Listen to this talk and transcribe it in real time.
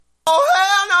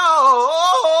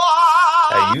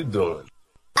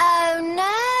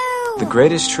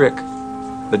greatest trick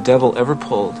the devil ever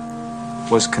pulled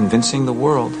was convincing the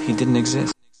world he didn't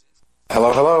exist.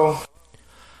 Hello, hello.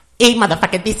 Hey,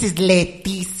 motherfucker, this is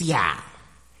Leticia.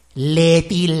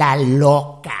 Leti la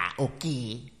loca,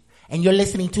 okay? And you're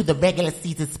listening to the regular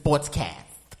season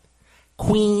Sportscast.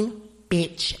 Queen,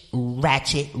 bitch,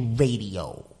 ratchet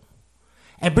radio.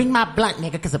 And bring my blunt,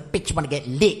 nigga, because a bitch want to get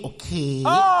lit, okay?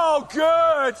 Oh,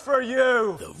 good for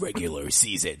you. The regular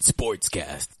season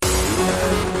Sportscast.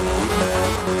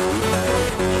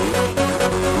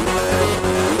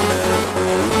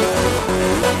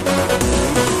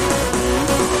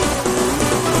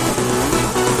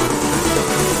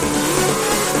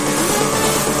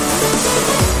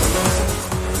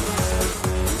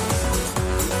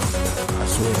 I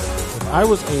swear,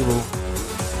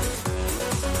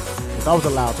 if I was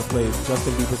allowed to play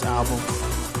Justin Bieber's album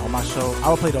on my show, I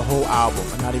would play the whole album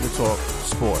and not even talk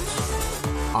sports.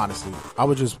 Honestly, I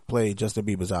would just play Justin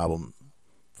Bieber's album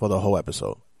for the whole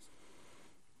episode.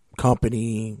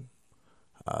 Company,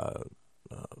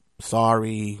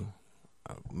 Sorry,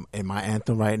 and my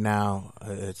anthem right now,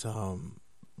 it's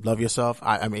Love Yourself.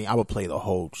 I mean, I would play the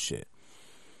whole shit.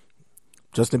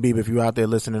 Justin Bieber, if you're out there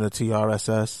listening to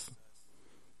TRSS,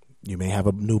 you may have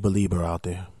a new believer out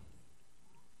there.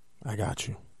 I got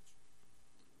you.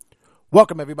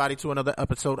 Welcome, everybody, to another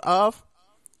episode of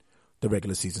the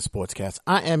Regular Season Sportscast.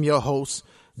 I am your host,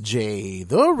 Jay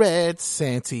the Red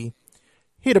Santee,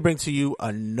 here to bring to you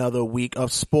another week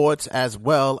of sports as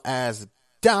well as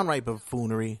downright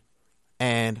buffoonery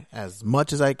and as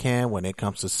much as I can when it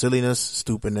comes to silliness,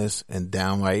 stupidness, and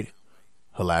downright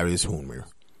hilarious humor.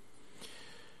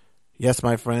 Yes,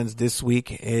 my friends, this week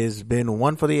has been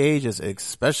one for the ages,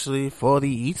 especially for the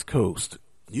East Coast.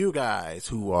 You guys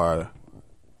who are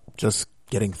just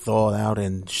getting thawed out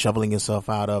and shoveling yourself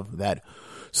out of that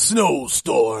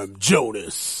snowstorm,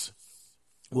 Jonas,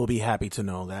 will be happy to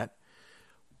know that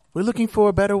we're looking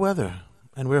for better weather,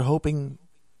 and we're hoping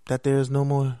that there's no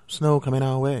more snow coming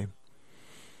our way.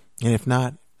 And if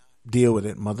not, deal with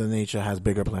it. Mother Nature has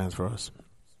bigger plans for us.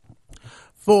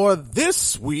 For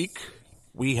this week,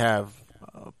 we have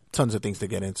tons of things to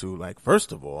get into. Like,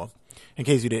 first of all, in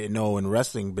case you didn't know, in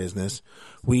wrestling business,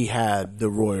 we had the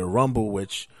Royal Rumble,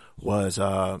 which was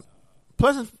a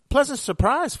pleasant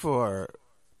surprise for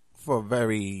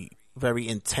very, very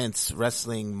intense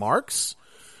wrestling marks.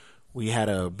 We had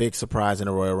a big surprise in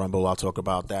the Royal Rumble. I'll talk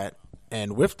about that.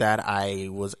 And with that, I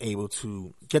was able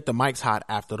to get the mics hot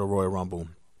after the Royal Rumble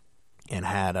and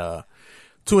had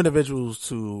two individuals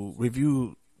to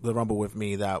review the Rumble with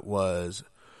me. That was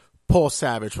Paul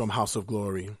Savage from House of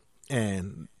Glory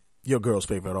and your girl's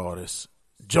favorite artist,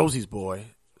 Josie's Boy,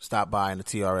 stopped by in the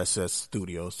TRSS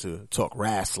studios to talk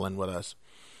wrestling with us.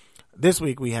 This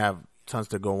week we have tons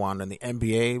to go on in the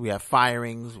NBA. We have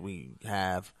firings. We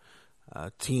have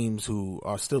teams who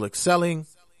are still excelling.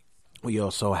 We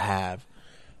also have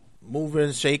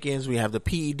movers, shakings. We have the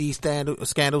PED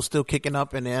scandal still kicking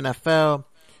up in the NFL.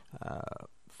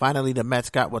 Finally, the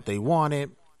Mets got what they wanted.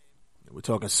 We're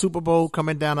talking Super Bowl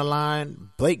coming down the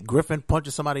line. Blake Griffin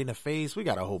punching somebody in the face. We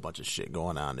got a whole bunch of shit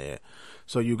going on there.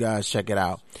 So you guys check it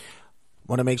out.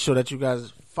 Want to make sure that you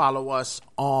guys follow us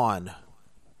on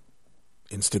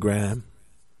Instagram,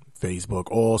 Facebook,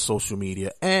 all social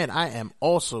media. And I am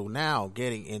also now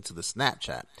getting into the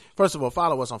Snapchat. First of all,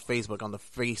 follow us on Facebook on the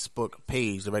Facebook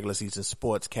page, the Regular Season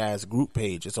Sportscast group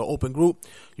page. It's an open group.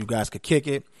 You guys could kick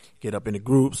it, get up in the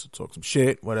groups, talk some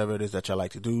shit, whatever it is that y'all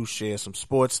like to do, share some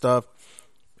sports stuff.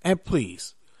 And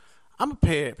please, I'm a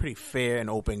pretty fair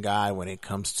and open guy when it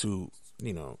comes to,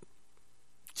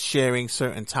 sharing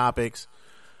certain topics.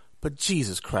 But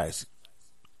Jesus Christ,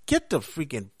 get the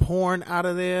freaking porn out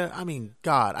of there. I mean,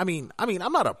 God. I mean,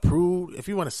 I'm not a prude. If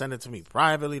you want to send it to me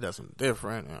privately, that's something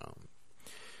different.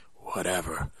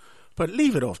 Whatever. But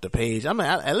leave it off the page. I'm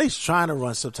at least trying to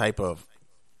run some type of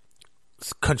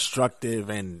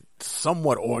constructive and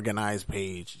somewhat organized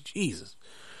page. Jesus.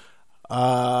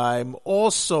 I'm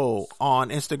also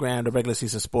on Instagram, the Regular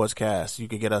Season Sportscast. You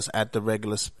can get us at the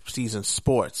Regular Season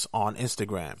Sports on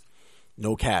Instagram.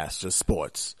 No cast, just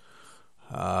sports.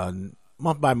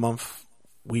 Month by month,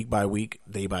 week by week,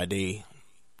 day by day,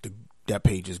 that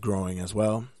page is growing as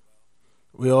well.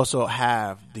 We also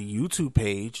have the YouTube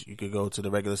page. You could go to the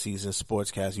Regular Season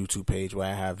Sportscast YouTube page where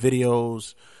I have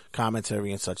videos,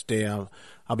 commentary, and such there.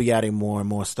 I'll be adding more and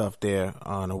more stuff there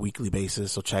on a weekly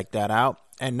basis, so check that out.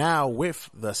 And now with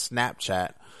the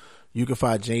Snapchat, you can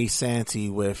find Jay Santee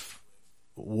with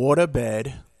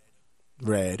Waterbed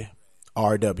Red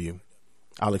RW.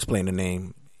 I'll explain the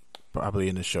name probably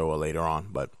in the show or later on.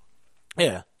 But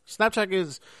yeah, Snapchat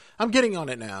is, I'm getting on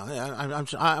it now.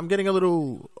 I'm getting a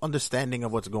little understanding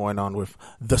of what's going on with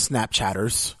the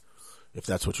Snapchatters, if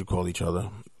that's what you call each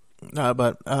other.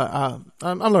 But I'm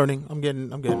learning. I'm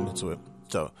getting into it.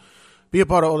 So be a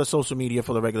part of all the social media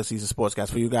for the regular season Sportscast.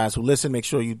 For you guys who listen, make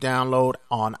sure you download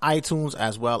on iTunes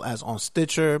as well as on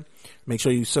Stitcher. Make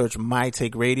sure you search My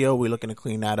Take Radio. We're looking to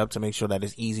clean that up to make sure that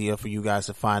it's easier for you guys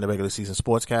to find the regular season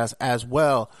Sportscast, as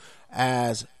well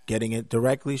as getting it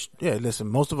directly. Yeah, listen,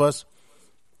 most of us,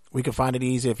 we can find it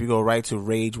easier if you go right to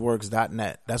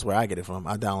rageworks.net. That's where I get it from.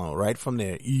 I download right from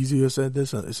there. Easier said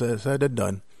than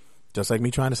done. Just like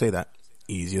me trying to say that.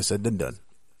 Easier said than done.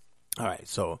 All right,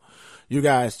 so you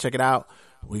guys check it out.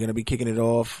 We're going to be kicking it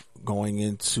off going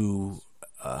into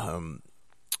I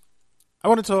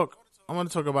want to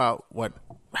talk about what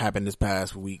happened this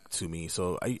past week to me.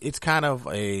 So it's kind of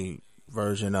a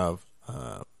version of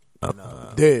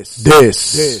this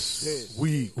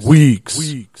week's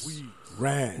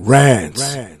rants.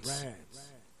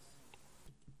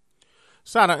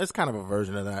 It's kind of a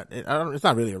version of that. It's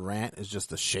not really a rant. It's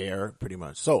just a share, pretty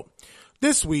much. So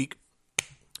this week,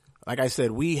 like I said,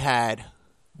 we had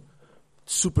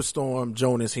Superstorm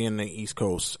Jonas here in the East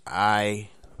Coast. I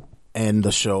and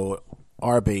the show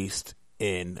are based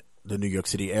in the New York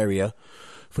City area,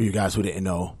 for you guys who didn't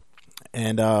know.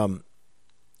 And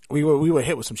we were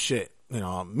hit with some shit. You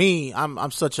know, me, I'm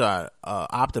such a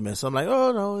optimist. I'm like,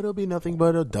 oh no, it'll be nothing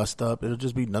but a dust up. It'll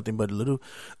just be nothing but little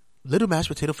mashed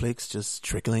potato flakes just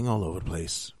trickling all over the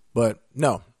place. But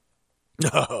no,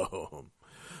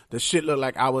 the shit looked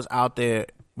like I was out there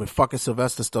with fucking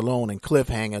Sylvester Stallone and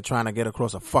Cliffhanger trying to get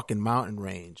across a fucking mountain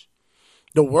range.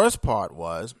 The worst part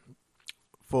was,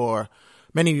 for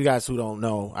many of you guys who don't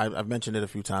know, I've mentioned it a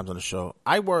few times on the show,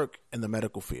 I work in the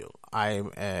medical field. I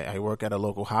work at a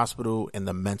local hospital in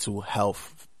the mental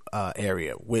health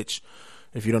area, which,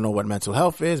 if you don't know what mental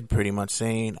health is, pretty much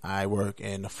saying I work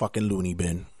in a fucking loony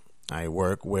bin. I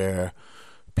work where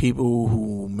people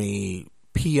who may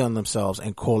pee on themselves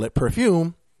and call it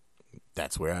perfume,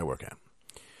 that's where I work at.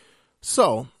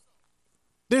 So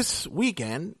this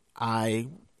weekend, I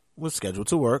was scheduled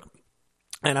to work.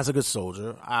 And as a good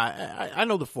soldier, I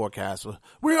know the forecast.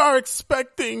 We are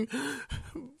expecting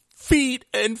feet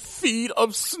and feet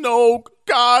of snow.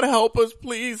 God help us,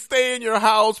 please. Stay in your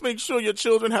house. Make sure your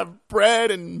children have bread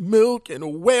and milk and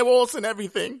huevos and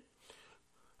everything.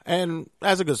 And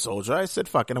as a good soldier, I said,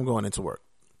 fuck it, I'm going into work.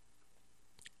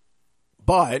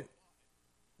 But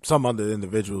some other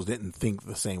individuals didn't think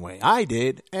the same way I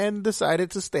did and decided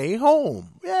to stay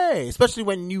home. Yay. Especially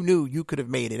when you knew you could have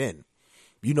made it in.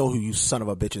 You know who you son of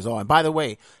a bitches are. And by the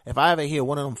way, if I ever hear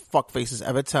one of them fuckfaces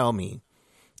ever tell me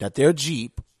that their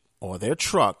Jeep or their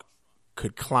truck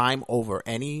could climb over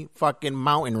any fucking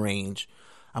mountain range,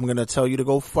 I'm going to tell you to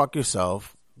go fuck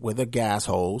yourself with a gas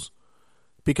hose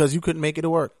because you couldn't make it to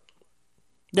work.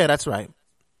 Yeah, that's right.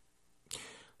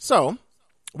 So,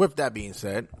 with that being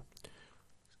said,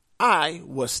 I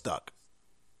was stuck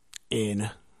in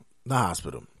the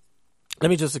hospital. Let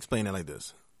me just explain it like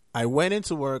this. I went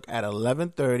into work at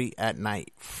 11:30 at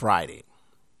night, Friday.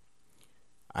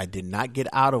 I did not get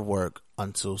out of work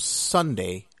until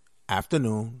Sunday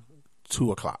afternoon,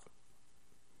 2 o'clock.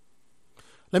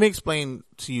 Let me explain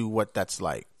to you what that's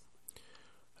like.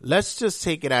 Let's just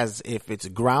take it as if it's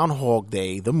Groundhog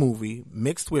Day, the movie,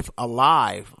 mixed with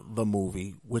Alive, the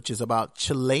movie, which is about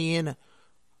Chilean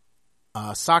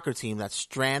soccer team that's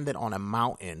stranded on a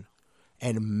mountain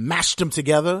and mashed them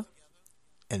together.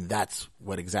 And that's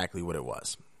exactly what it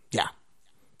was. Yeah.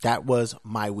 That was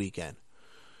my weekend.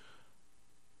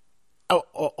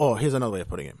 Oh, here's another way of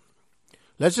putting it.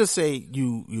 Let's just say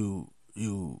you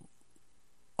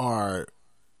are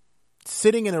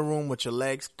sitting in a room with your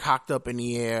legs cocked up in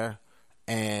the air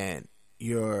and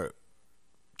you're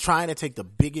trying to take the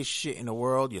biggest shit in the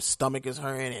world. Your stomach is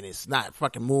hurting and it's not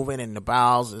fucking moving and the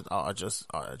bowels are just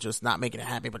not making it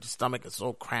happen, but your stomach is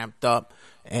so cramped up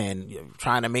and you're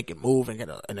trying to make it move and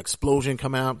get an explosion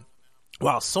come out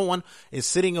while someone is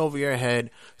sitting over your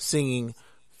head singing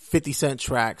 50 Cent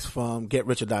tracks from Get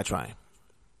Rich or Die Trying.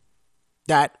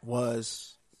 That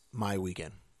was my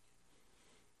weekend.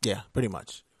 Yeah, pretty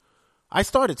much. I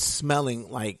started smelling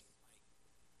like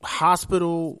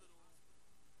hospital,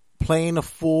 playing a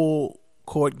full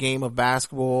court game of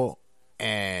basketball,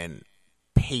 and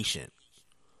patient.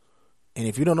 And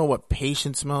if you don't know what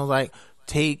patient smells like,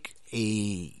 take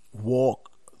a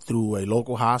walk through a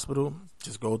local hospital.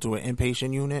 Just go to an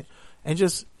inpatient unit and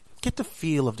just get the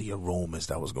feel of the aromas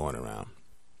that was going around.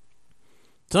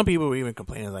 Some people were even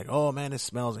complaining like, oh man, it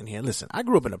smells in here. Listen, I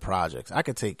grew up in the projects. I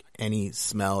could take any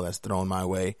smell that's thrown my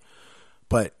way.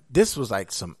 But this was like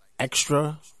some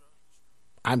extra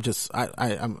it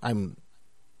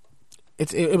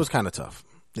was kind of tough,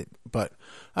 but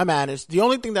I managed. The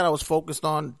only thing that I was focused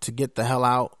on to get the hell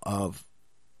out of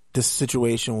this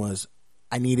situation was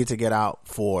I needed to get out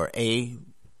for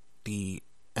the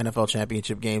NFL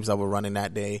championship games that were running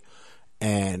that day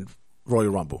and Royal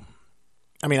Rumble.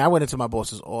 I mean, I went into my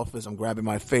boss's office. I'm grabbing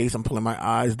my face. I'm pulling my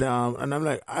eyes down. And I'm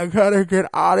like, I gotta get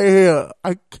out of here.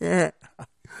 I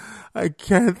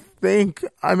can't think.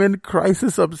 I'm in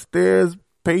crisis upstairs.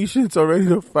 Patients are ready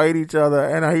to fight each other.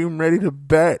 And I am ready to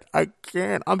bet. I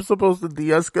can't. I'm supposed to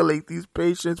de-escalate these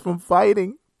patients from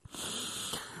fighting.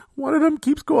 One of them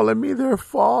keeps calling me their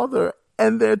father.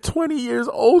 And they're 20 years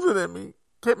older than me.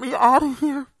 Get me out of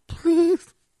here,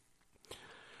 please.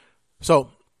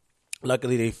 So,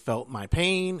 luckily they felt my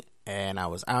pain and I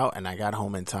was out and I got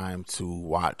home in time to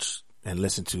watch and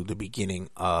listen to the beginning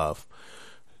of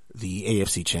the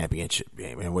AFC Championship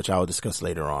game, in which I will discuss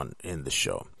later on in the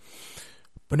show.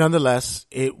 But nonetheless,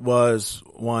 it was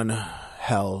one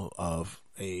hell of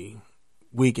a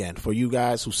weekend for you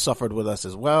guys who suffered with us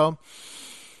as well.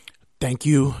 Thank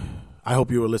you. I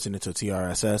hope you were listening to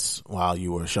TRSS while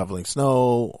you were shoveling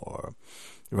snow or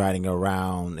riding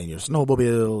around in your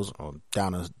snowmobiles or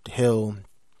down a hill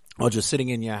or just sitting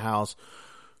in your house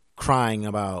crying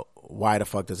about why the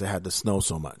fuck does it have to snow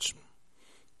so much.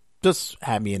 Just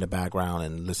have me in the background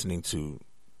and listening to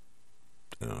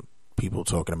people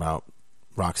talking about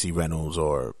Roxy Reynolds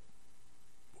or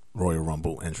Royal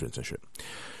Rumble entrance and shit.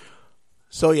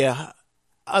 So yeah,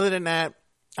 other than that,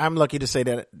 I'm lucky to say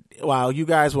that while you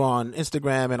guys were on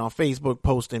Instagram and on Facebook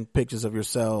posting pictures of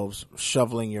yourselves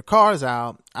shoveling your cars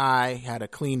out, I had a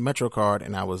clean Metro card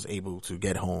and I was able to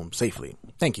get home safely.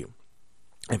 Thank you.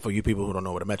 And for you people who don't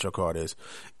know what a Metro card is,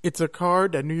 it's a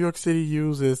card that New York City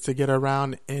uses to get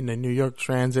around in the New York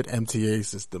Transit MTA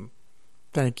system.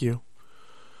 Thank you.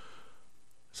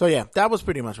 So yeah, that was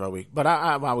pretty much my week, but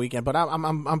my weekend. But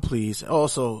I'm pleased.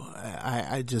 Also,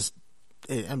 I'm just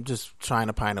trying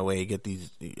to find a way to get these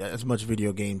as much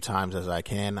video game times as I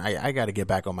can. I got to get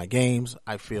back on my games.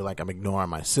 I feel like I'm ignoring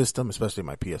my system, especially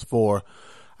my PS4.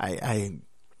 I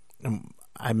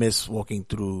miss walking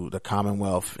through the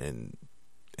Commonwealth and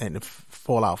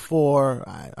Fallout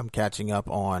 4. I'm catching up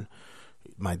on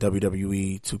my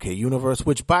WWE 2K universe,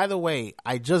 which by the way,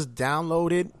 I just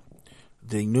downloaded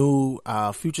the new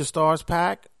Future Stars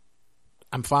pack.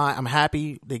 I'm fine. I'm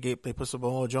happy. They put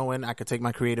Samoa Joe in. I could take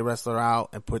my creative wrestler out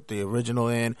and put the original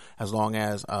in, as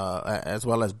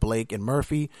well as Blake and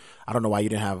Murphy. I don't know why you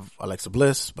didn't have Alexa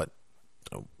Bliss, but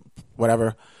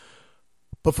whatever.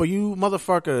 But for you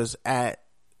motherfuckers I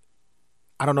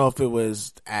don't know if it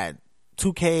was at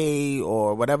 2K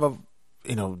or whatever,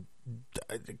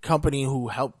 company who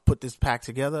helped put this pack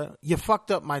together, you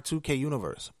fucked up my 2K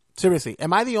universe. Seriously,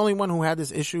 am I the only one who had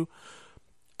this issue?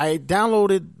 I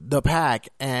downloaded the pack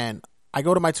and I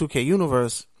go to my 2K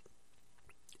universe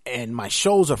and my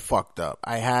shows are fucked up.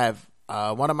 I have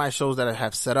one of my shows that I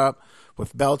have set up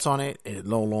with belts on it. It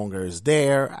no longer is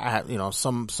there. I have,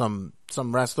 some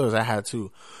wrestlers I had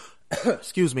to, I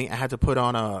had to put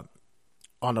on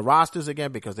the rosters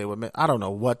again because they were, I don't know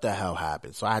what the hell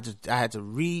happened. So I had to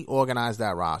reorganize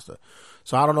that roster.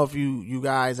 So I don't know if you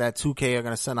guys at 2K are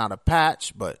going to send out a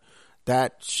patch, but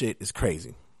that shit is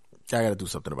crazy. I got to do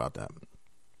something about that.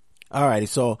 Alrighty,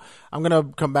 so I'm going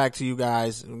to come back to you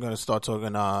guys. I'm going to start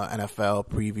talking NFL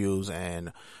previews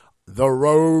and the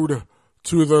road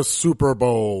to the Super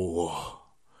Bowl.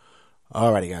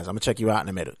 Alrighty, guys, I'm going to check you out in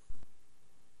a minute.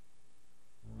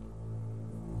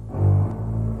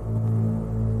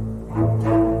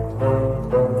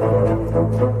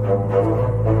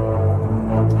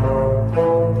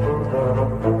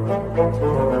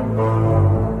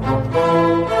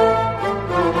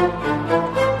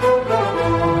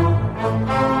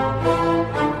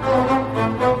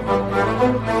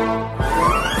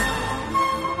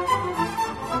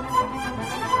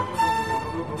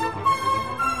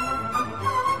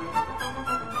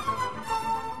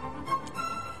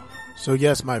 So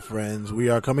yes, my friends, we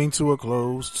are coming to a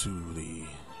close to the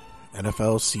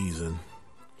NFL season.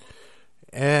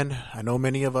 And I know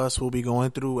many of us will be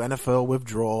going through NFL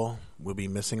withdrawal. We'll be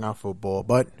missing our football.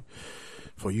 But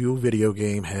for you video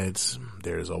game heads,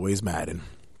 there's always Madden.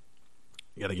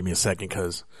 You gotta give me a second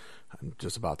because I'm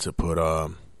just about to put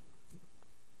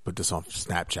this on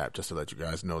Snapchat just to let you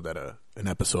guys know that an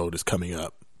episode is coming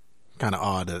up. Kind of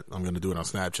odd that I'm going to do it on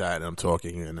Snapchat and I'm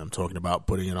talking about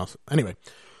putting it on. Anyway.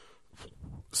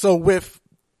 So with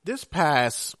this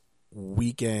past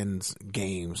weekend's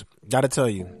games, gotta tell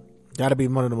you, gotta be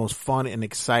one of the most fun and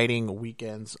exciting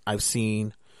weekends I've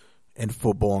seen in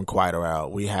football in quite a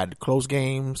while. We had close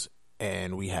games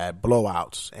and we had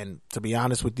blowouts. And to be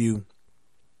honest with you,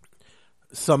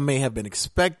 some may have been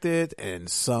expected and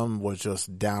some was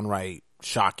just downright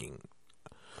shocking.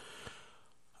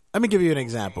 Let me give you an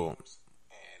example.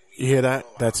 You hear that?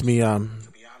 That's me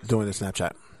doing the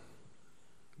Snapchat.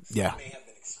 Yeah.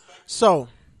 So,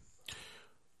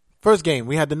 first game,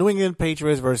 we had the New England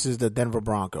Patriots versus the Denver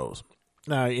Broncos.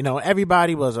 Now,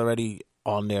 everybody was already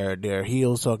on their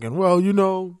heels talking, well,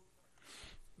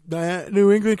 that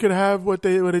New England could have what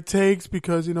it takes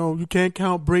because, you can't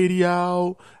count Brady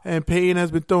out and Peyton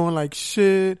has been throwing like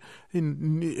shit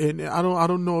and I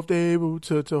don't know if they're able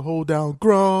to hold down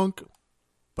Gronk.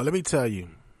 But let me tell you,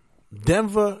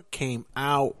 Denver came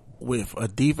out with a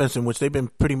defense in which they've been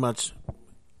pretty much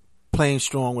playing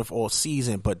strong with all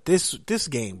season, but this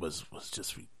game was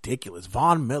just ridiculous.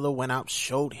 Von Miller went out,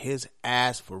 showed his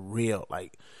ass for real.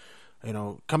 Like,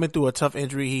 coming through a tough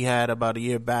injury he had about a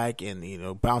year back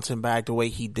and, bouncing back the way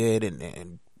he did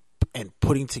and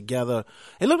putting together.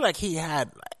 It looked like he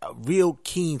had a real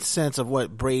keen sense of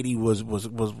what Brady was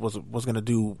going to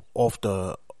do off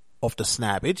the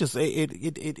snap.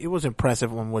 It was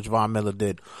impressive on what Von Miller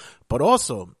did. But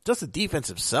also, just the defense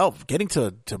itself, getting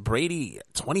to Brady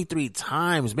 23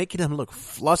 times, making him look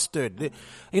flustered.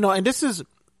 And this is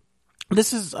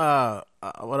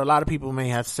what a lot of people may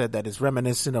have said that is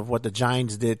reminiscent of what the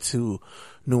Giants did to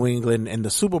New England in the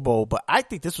Super Bowl. But I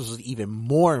think this was even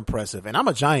more impressive. And I'm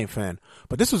a Giant fan,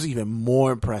 but this was even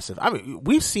more impressive. I mean,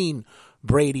 we've seen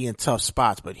Brady in tough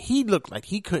spots, but he looked like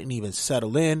he couldn't even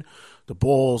settle in. The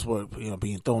balls were,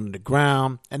 being thrown to the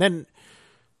ground. And then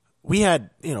we had,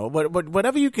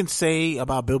 whatever you can say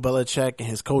about Bill Belichick and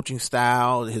his coaching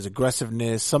style, his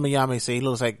aggressiveness. Some of y'all may say he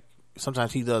looks like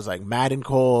sometimes he does like Madden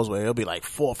calls where it'll be like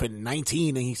 4th and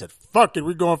 19 and he said, fuck it,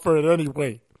 we're going for it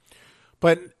anyway.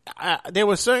 But there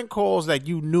were certain calls that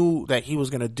you knew that he was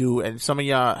going to do, and some of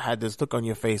y'all had this look on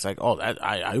your face like, oh,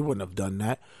 I wouldn't have done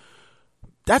that.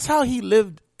 That's how he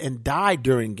lived and died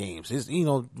during games. Is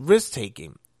risk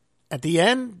taking. At the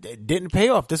end, it didn't pay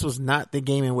off. This was not the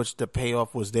game in which the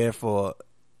payoff was there for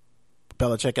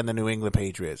Belichick and the New England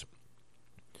Patriots.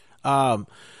 I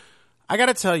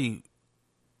gotta tell you,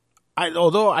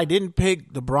 although I didn't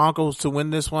pick the Broncos to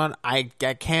win this one, I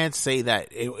can't say that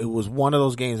it was one of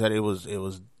those games that it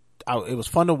was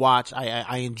fun to watch.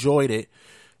 I enjoyed it.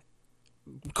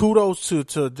 Kudos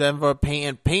to Denver.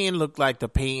 Payton looked like the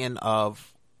Payton of,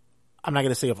 I'm not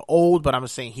going to say of old, but I'm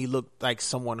saying he looked like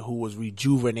someone who was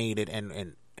rejuvenated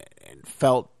and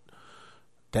felt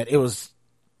that it was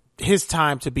his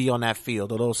time to be on that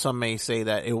field. Although some may say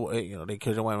that they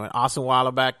could have went with Austin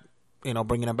Wilder back,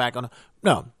 bringing him back on.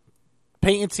 No,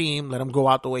 Payton team let him go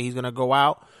out the way he's going to go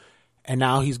out, and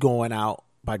now he's going out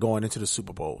by going into the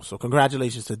Super Bowl. So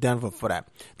congratulations to Denver for that.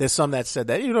 There's some that said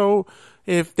that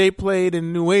if they played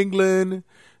in New England,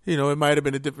 it might have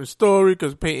been a different story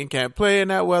because Peyton can't play in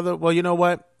that weather. Well, you know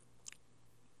what?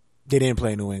 They didn't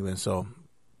play in New England, so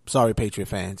sorry, Patriot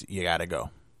fans, you got to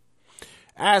go.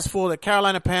 As for the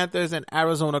Carolina Panthers and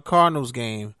Arizona Cardinals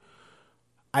game,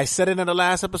 I said it in the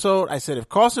last episode. I said if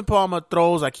Carson Palmer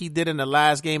throws like he did in the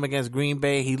last game against Green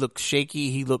Bay, he looked shaky.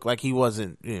 He looked like he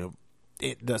wasn't,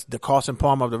 the Carson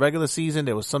Palmer of the regular season.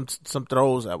 There was some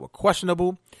throws that were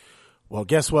questionable. Well,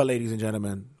 guess what, ladies and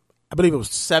gentlemen? I believe it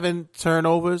was 7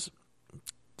 turnovers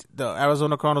the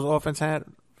Arizona Cardinals offense had.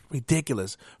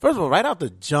 Ridiculous. First of all, right out the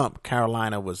jump,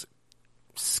 Carolina was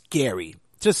scary.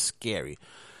 Just scary.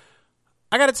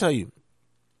 I got to tell you,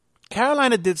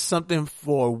 Carolina did something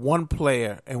for one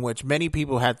player in which many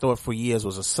people had thought for years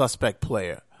was a suspect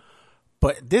player.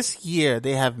 But this year,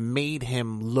 they have made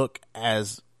him look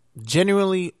as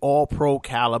genuinely all-pro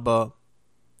caliber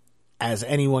as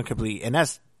anyone could be. And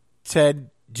that's Ted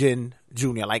Ginn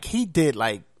Jr. Like he's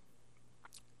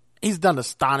done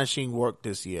astonishing work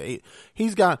this year.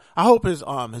 He's got, I hope his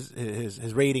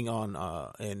rating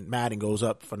on in Madden goes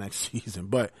up for next season.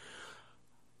 But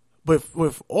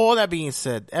with all that being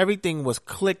said, everything was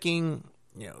clicking.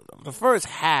 The first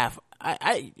half,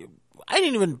 I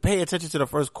didn't even pay attention to the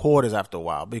first quarters after a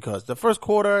while because the first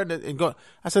quarter,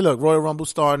 I said, look, Royal Rumble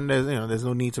starting. There's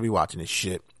no need to be watching this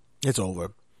shit. It's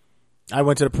over. I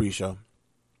went to the pre-show.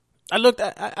 I looked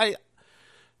at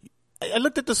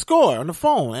the score on the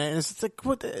phone, and it's like,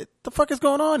 what the fuck is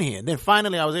going on here? And then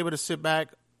finally, I was able to sit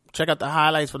back, check out the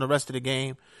highlights from the rest of the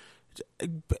game.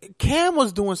 Cam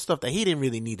was doing stuff that he didn't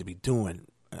really need to be doing.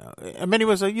 And many of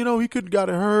us say, he could have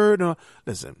gotten hurt.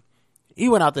 Listen, he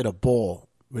went out there to ball,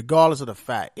 regardless of the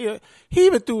fact. He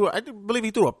even threw, I believe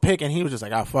he threw a pick, and he was just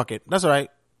like, fuck it. That's all right.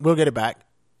 We'll get it back.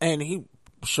 And he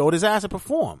showed his ass to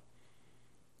perform.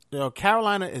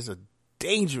 Carolina is a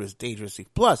dangerous team.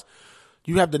 Plus,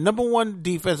 You have the number 1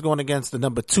 defense going against the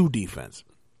number 2 defense.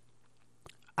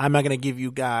 I'm not going to give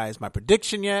you guys my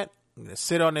prediction yet. I'm going to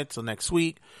sit on it till next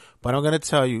week. But I'm going to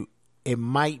tell you, it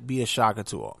might be a shocker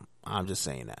to all. I'm just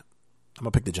saying that. I'm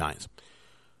going to pick the Giants.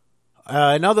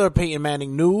 Another Peyton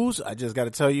Manning news. I just got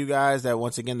to tell you guys that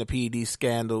once again, the PED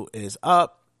scandal is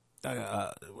up,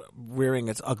 rearing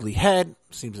its ugly head.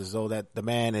 Seems as though that the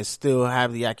man is still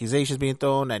have the accusations being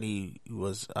thrown that he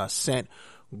was sent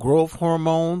growth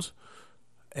hormones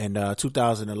in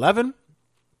 2011.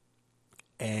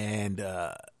 And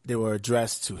they were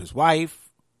addressed to his wife,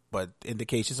 but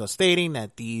indications are stating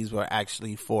that these were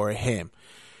actually for him.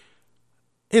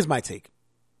 Here's my take.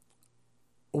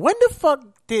 When the fuck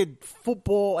did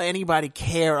football or anybody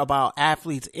care about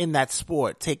athletes in that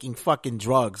sport taking fucking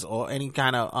drugs or any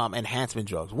kind of enhancement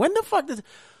drugs? When the fuck did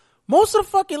most of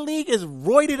the fucking league is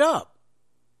roided up?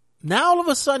 Now all of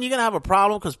a sudden you're gonna have a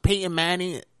problem because Peyton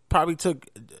Manning probably took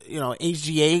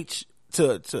HGH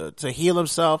to heal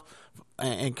himself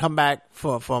and come back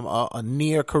from a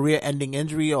near career ending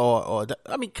injury or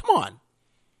I mean, come on.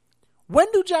 When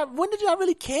did y'all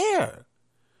really care?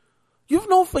 You've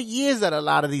known for years that a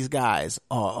lot of these guys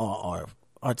are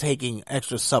taking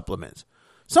extra supplements.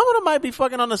 Some of them might be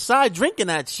fucking on the side drinking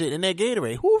that shit in their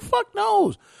Gatorade. Who the fuck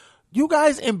knows? You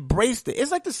guys embraced it.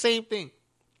 It's like the same thing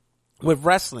with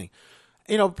wrestling.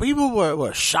 People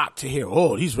were shocked to hear,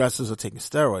 oh, these wrestlers are taking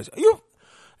steroids.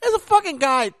 There's a fucking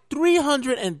guy,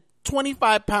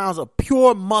 325 pounds of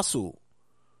pure muscle,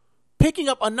 picking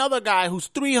up another guy who's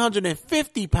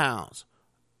 350 pounds.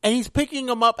 And he's picking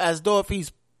him up as though if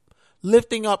he's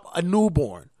lifting up a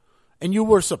newborn, and you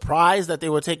were surprised that they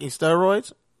were taking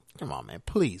steroids? Come on, man,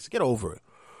 please get over it.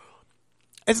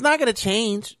 It's not going to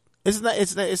change. It's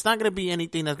not going to be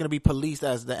anything that's going to be policed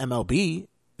as the MLB.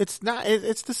 It's not.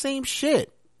 It's the same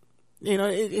shit.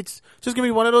 It's just going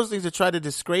to be one of those things to try to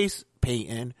disgrace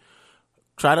Peyton,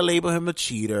 try to label him a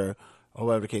cheater or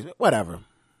whatever the case. Whatever.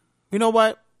 You know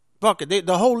what? Fuck it.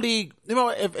 The whole league. If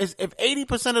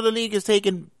 80% of the league is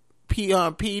taking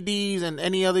PEDs and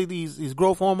any other these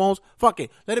growth hormones, fuck it.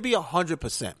 Let it be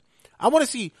 100%. I want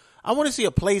to see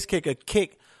a place kicker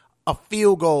kick a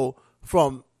field goal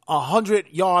from 100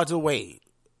 yards away.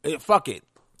 Fuck it.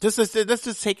 Let's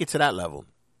just take it to that level.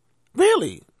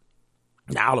 Really?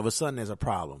 Now all of a sudden there's a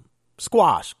problem.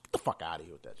 Squash. Get the fuck out of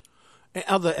here with that. In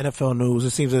other NFL news,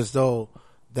 it seems as though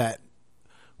that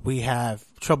we have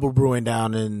trouble brewing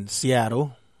down in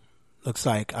Seattle. Looks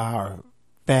like our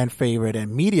fan favorite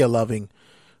and media loving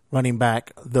running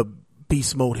back, the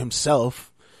beast mode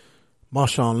himself,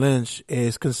 Marshawn Lynch,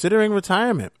 is considering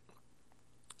retirement.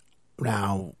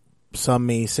 Now, some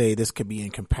may say this could be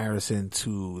in comparison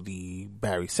to the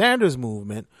Barry Sanders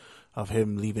movement of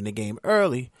him leaving the game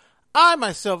early. I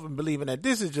myself am believing that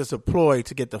this is just a ploy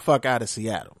to get the fuck out of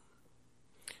Seattle.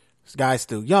 This guy's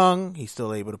still young. He's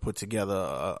still able to put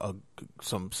together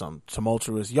some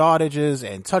tumultuous yardages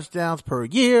and touchdowns per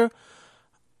year.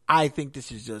 I think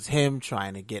this is just him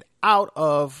trying to get out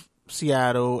of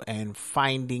Seattle and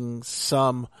finding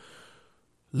some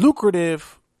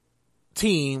lucrative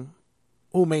team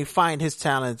who may find his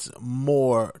talents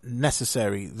more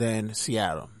necessary than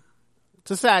Seattle.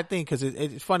 It's a sad thing because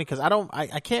it's funny because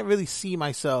I can't really see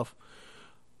myself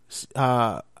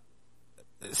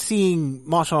seeing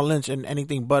Marshawn Lynch in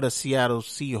anything but a Seattle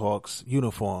Seahawks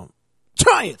uniform.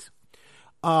 Giants!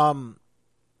 I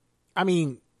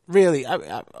mean, really,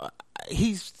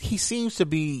 he seems to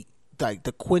be like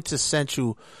the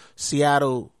quintessential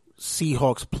Seattle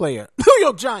Seahawks player. New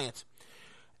York Giants!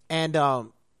 And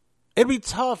it'd be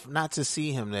tough not to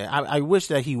see him there. I wish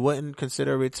that he wouldn't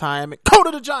consider retirement. Go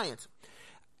to the Giants!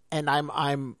 And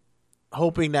I'm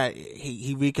hoping that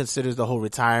he reconsiders the whole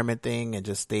retirement thing and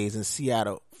just stays in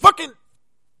Seattle. Fucking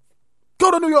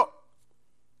go to New York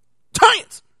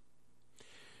Giants.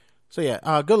 So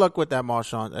yeah, good luck with that,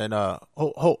 Marshawn, and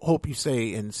hope you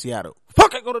stay in Seattle.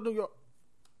 Fucking go to New York.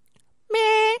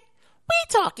 Man, we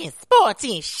talking sports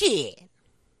and shit.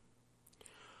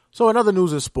 So in other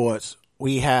news of sports,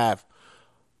 we have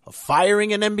a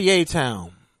firing in NBA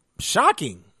town.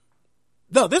 Shocking.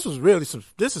 No, this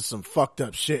is some fucked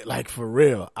up shit, like for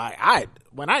real.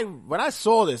 When I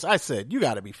saw this, I said, you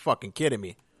gotta be fucking kidding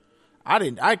me.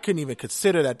 I couldn't even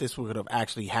consider that this would have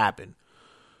actually happened.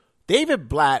 David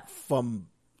Blatt from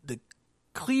the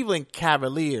Cleveland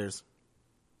Cavaliers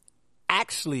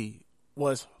actually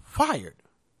was fired.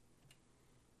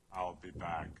 I'll be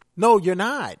back. No, you're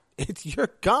not.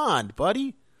 You're gone,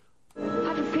 buddy. I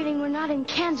have a feeling we're not in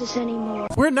Kansas anymore.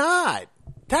 We're not.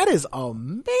 That is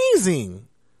amazing.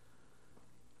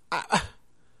 I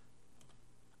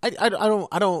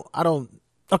don't.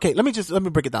 Okay, let me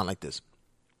break it down like this.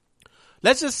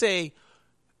 let's just say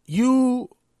you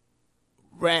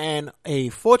ran a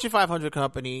Fortune 500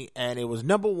 company and it was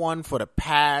number one for the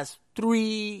past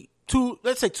 2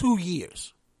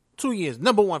 years. 2 years,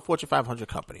 number one Fortune 500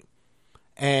 company.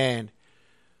 And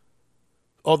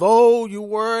although you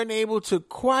weren't able to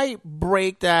quite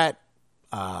break that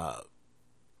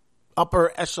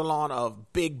upper echelon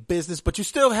of big business, but you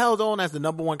still held on as the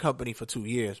number one company for 2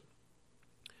 years.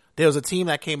 There was a team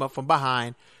that came up from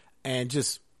behind and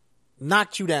just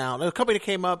knocked you down. A company that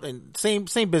came up and same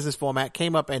business format,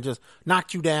 came up and just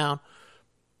knocked you down.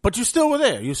 But you still were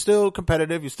there. You're still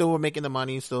competitive. You still were making the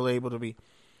money. You're still able to be.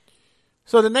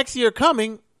 So the next year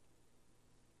coming,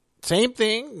 same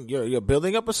thing. You're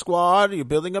building up a squad. You're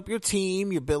building up your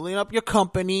team. You're building up your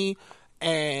company.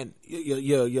 And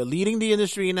you're leading the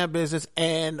industry in that business.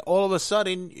 And all of a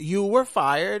sudden, you were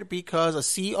fired because a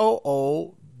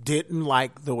COO didn't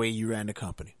like the way you ran the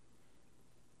company.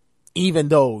 Even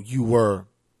though you were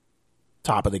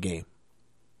top of the game.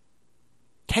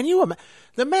 Can you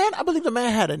imagine? I believe the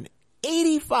man had an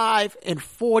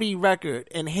 85-40 record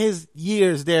in his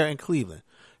years there in Cleveland.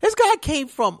 This guy came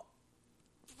from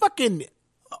fucking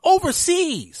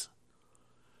overseas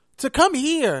to come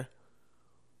here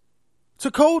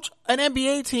to coach an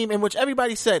NBA team in which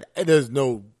everybody said, hey, there's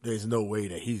no way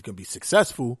that he's going to be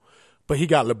successful, but he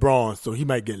got LeBron, so he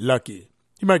might get lucky.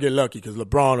 He might get lucky because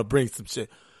LeBron will bring some shit.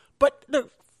 But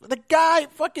the guy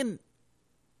fucking,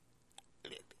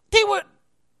 they were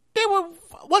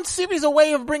one series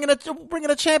away of bringing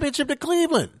a championship to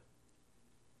Cleveland.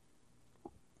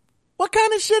 What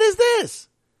kind of shit is this?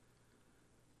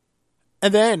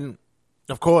 And then,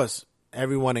 of course,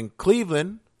 everyone in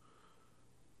Cleveland,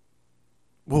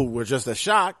 who were just as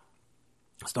shocked,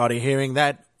 started hearing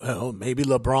that, well, maybe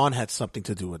LeBron had something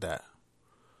to do with that.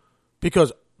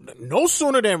 Because no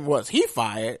sooner than was he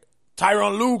fired,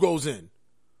 Tyronn Lue goes in.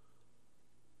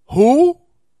 Who?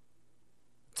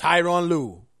 Tyronn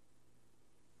Lue.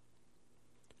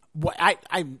 What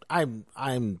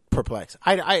I'm perplexed.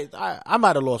 I'm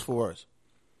at a loss for words.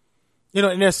 You know,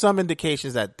 and there's some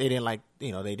indications that they didn't like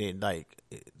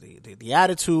the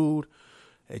attitude.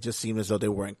 It just seemed as though they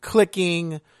weren't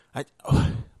clicking.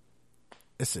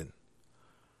 Listen,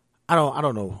 I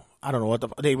don't know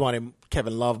what they wanted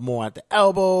Kevin Love more at the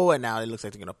elbow, and now it looks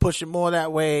like they're gonna push it more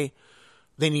that way.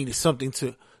 They needed something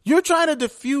to. You're trying to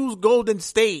diffuse Golden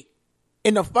State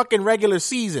in the fucking regular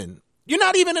season. You're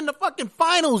not even in the fucking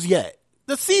finals yet.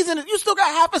 The season, you still got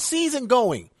half a season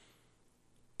going.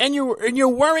 And you're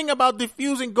worrying about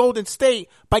diffusing Golden State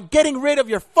by getting rid of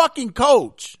your fucking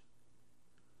coach.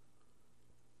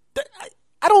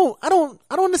 I don't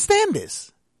understand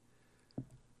this.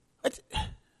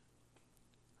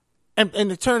 And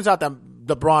it turns out that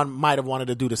LeBron might have wanted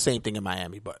to do the same thing in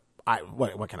Miami, but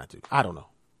what can I do? I don't know.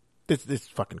 This is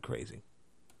fucking crazy.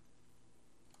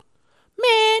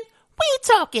 Man, we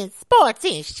talking sports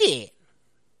and shit.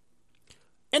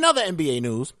 In other NBA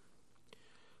news,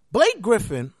 Blake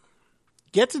Griffin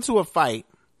gets into a fight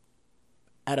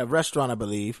at a restaurant, I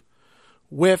believe,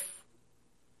 with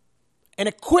an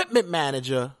equipment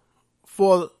manager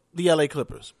for the LA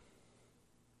Clippers.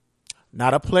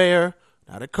 Not a player,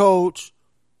 not a coach,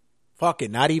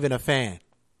 fucking not even a fan.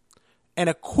 An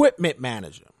equipment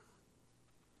manager.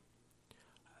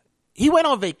 He went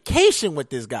on vacation with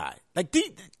this guy. Like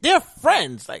they're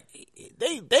friends. Like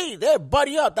they're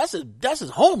buddy up. That's his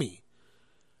homie.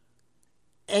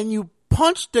 And you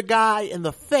punch the guy in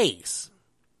the face.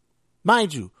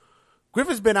 Mind you,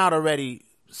 Griffin's been out already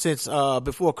since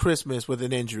before Christmas with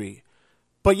an injury.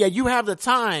 But yeah, you have the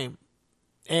time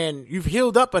and you've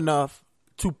healed up enough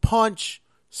to punch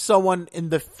someone in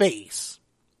the face.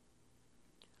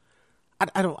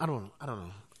 I don't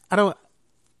know.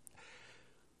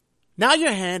 Now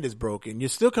your hand is broken. You're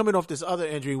still coming off this other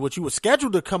injury, which you were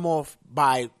scheduled to come off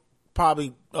by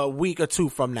probably a week or two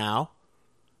from now.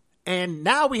 And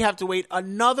now we have to wait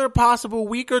another possible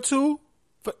week or two.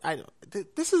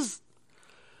 This is,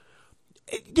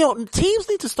 teams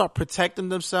need to start protecting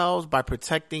themselves by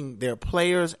protecting their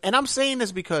players. And I'm saying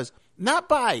this because not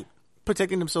by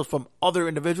protecting themselves from other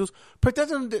individuals,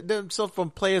 protecting themselves from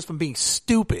players from being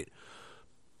stupid.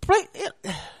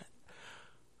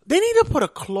 They need to put a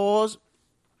clause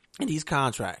in these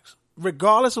contracts,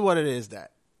 regardless of what it is,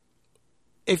 that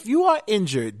if you are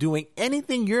injured doing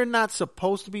anything you're not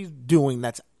supposed to be doing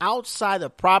that's outside the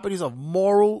properties of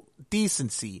moral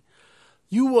decency,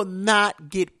 you will not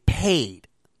get paid.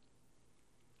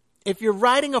 If you're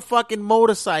riding a fucking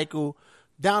motorcycle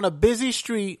down a busy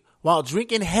street while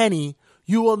drinking Henny,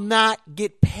 you will not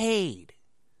get paid.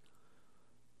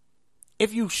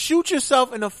 If you shoot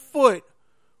yourself in the foot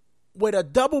with a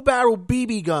double-barrel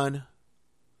BB gun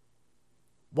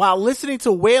while listening to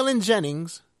Waylon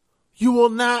Jennings, you will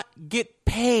not get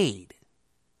paid.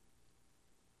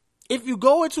 If you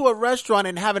go into a restaurant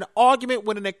and have an argument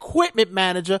with an equipment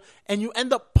manager and you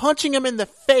end up punching him in the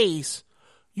face,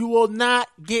 you will not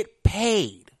get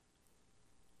paid.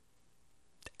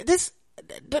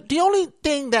 The only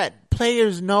thing that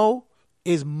players know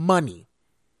is money.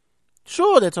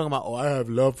 Sure, they're talking about, I have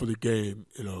love for the game.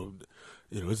 You know,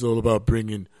 it's all about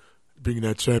bringing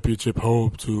that championship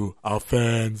home to our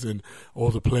fans and all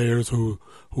the players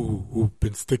who've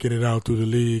been sticking it out through the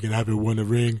league and haven't won a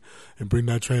ring, and bring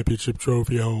that championship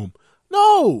trophy home.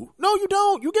 No, you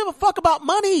don't. You give a fuck about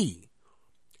money.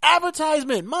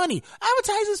 Advertisement, money.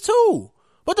 Advertisers too.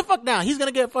 What the fuck now? He's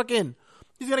gonna get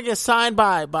signed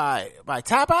by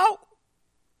Tap Out?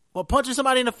 Or punching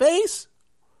somebody in the face?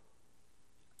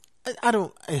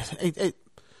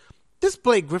 This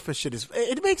Blake Griffin shit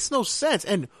it makes no sense.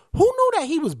 And who knew that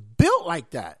he was built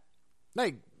like that?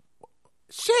 Like,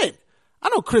 shit. I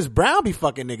know Chris Brown be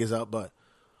fucking niggas up, but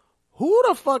who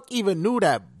the fuck even knew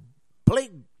that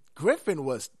Blake Griffin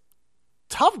was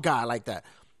tough guy like that?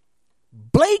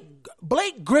 Blake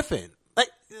Griffin. Like,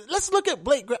 let's look at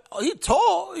Blake Griffin. Oh, he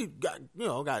tall. He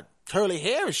got curly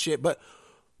hair and shit, but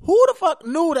who the fuck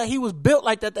knew that he was built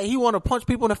like that he wanted to punch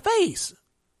people in the face?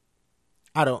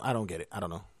 I don't get it. I don't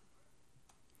know.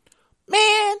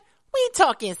 Man, we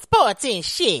talking sports and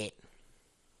shit.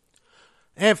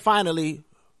 And finally,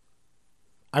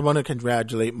 I want to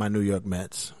congratulate my New York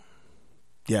Mets.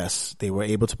 Yes, they were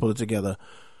able to pull it together.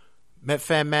 Met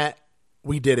fan Matt,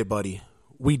 we did it, buddy.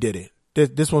 We did it.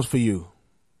 This one's for you.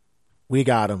 We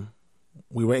got him.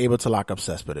 We were able to lock up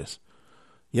Cespedes.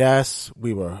 Yes,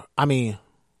 we were. I mean,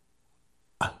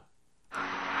 you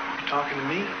talking to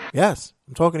me? Yes,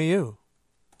 I'm talking to you.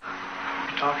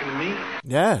 You talking to me?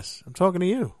 Yes, I'm talking to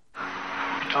you.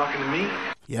 You talking to me?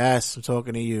 Yes, I'm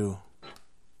talking to you.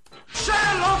 Say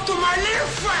hello to my little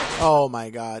friend. Oh my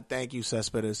God. Thank you,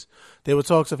 Cespedes. There were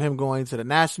talks of him going to the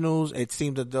Nationals. It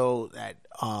seemed as though that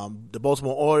the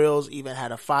Baltimore Orioles even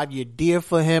had a 5-year deal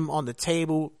for him on the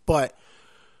table. But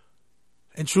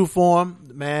in true form,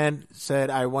 the man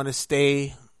said, I want to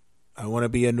stay. I want to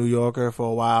be a New Yorker for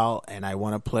a while, and I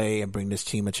want to play and bring this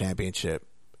team a championship.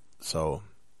 So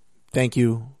thank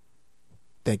you.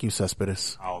 Thank you,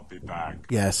 Cespedes. I'll be back.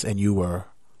 Yes, and you were.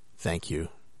 Thank you.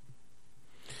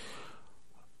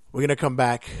 We're going to come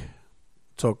back,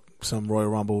 talk some Royal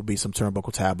Rumble, be some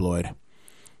Turnbuckle Tabloid,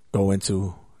 go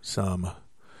into some.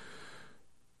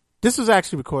 This was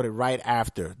actually recorded right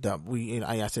after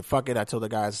I said, fuck it. I told the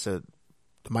guys, I said,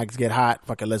 the mics get hot.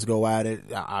 Fuck it. Let's go at it.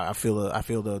 I feel the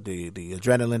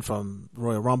adrenaline from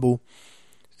Royal Rumble.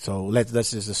 So let's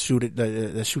just shoot it.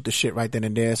 Let's shoot the shit right then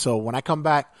and there. So when I come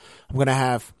back, I'm going to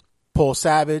have Paul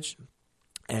Savage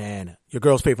and your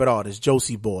girl's favorite artist,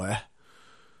 Josie Boy,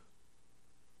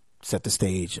 set the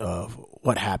stage of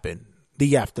what happened,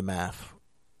 the aftermath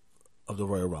of the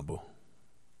Royal Rumble.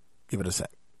 Give it a sec.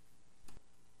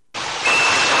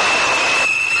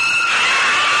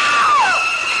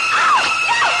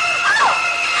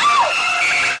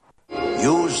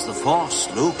 Use the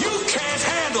Force, Luke. You can't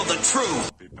handle the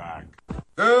truth. I'll be back.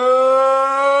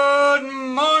 Good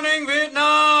morning,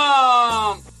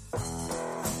 Vietnam!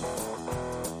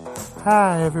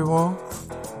 Hi, everyone.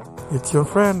 It's your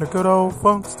friend, the good old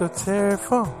funkster, Terry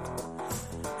Funk.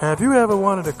 Have you ever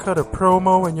wanted to cut a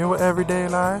promo in your everyday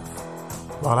life?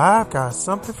 Well, I've got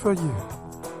something for you.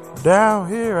 Down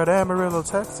here at Amarillo,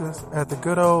 Texas, at the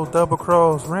good old Double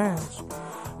Cross Ranch,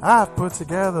 I've put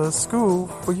together a school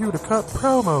for you to cut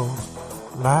promos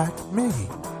like me,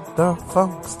 the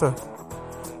funkster.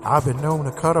 I've been known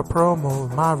to cut a promo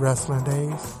in my wrestling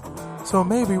days, so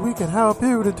maybe we can help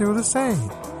you to do the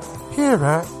same here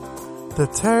at the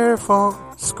Terry Funk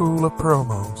School of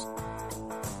Promos.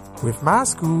 With my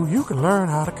school, you can learn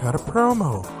how to cut a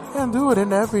promo and do it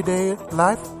in everyday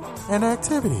life and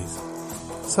activities,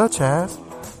 such as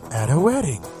at a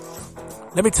wedding.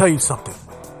 Let me tell you something.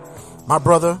 My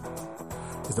brother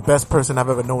is the best person I've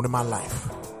ever known in my life.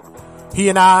 He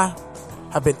and I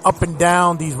have been up and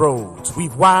down these roads.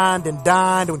 We've wined and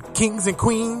dined with kings and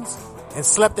queens and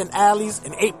slept in alleys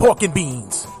and ate pork and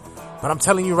beans. But I'm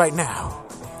telling you right now,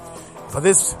 for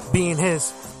this being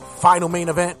his final main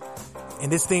event in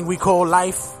this thing we call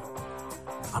life,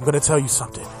 I'm going to tell you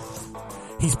something.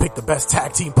 He's picked the best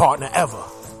tag team partner ever.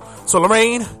 So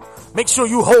Lorraine, make sure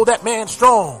you hold that man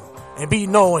strong and be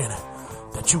knowing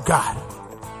that you got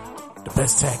the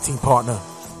best tag team partner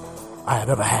I have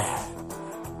ever had.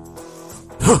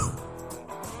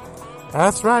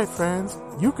 That's right, friends.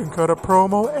 You can cut a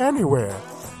promo anywhere,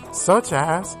 such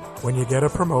as when you get a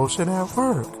promotion at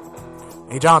work.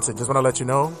 Hey, Johnson, just want to let you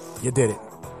know, you did it.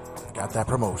 got that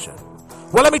promotion.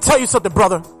 Well, let me tell you something,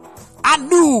 brother. I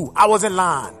knew I was in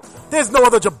line. There's no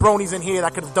other jabronis in here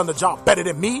that could have done the job better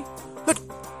than me.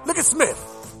 Look at Smith.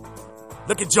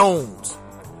 Look at Jones.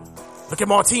 Look at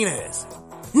Martinez.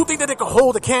 You think that they could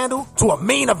hold a candle to a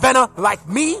main eventer like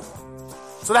me?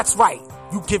 So that's right.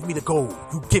 You give me the gold.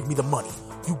 You give me the money.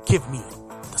 You give me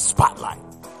the spotlight.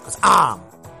 Because I'm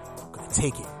going to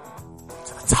take it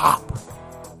to the top.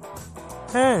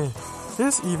 Hey,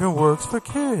 this even works for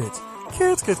kids.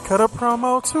 Kids could cut a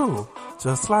promo too,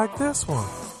 just like this one.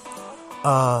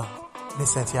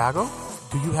 Miss Santiago,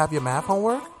 do you have your math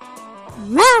homework?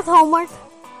 Math homework?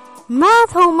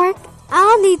 Math homework? I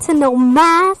don't need to know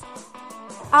math.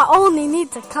 I only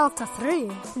need to count to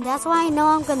 3. And that's why I know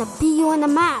I'm gonna beat you in the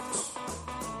match.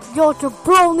 Yo,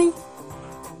 jabroni.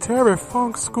 Terry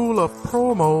Funk's School of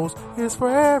Promos is for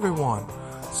everyone.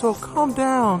 So come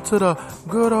down to the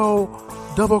good old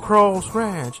Double Cross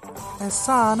Ranch and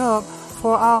sign up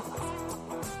for our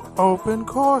open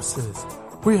courses.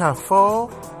 We have fall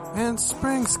and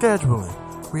spring scheduling.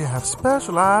 We have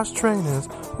specialized trainers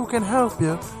who can help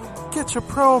you get your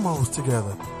promos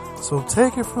together. So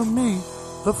take it from me,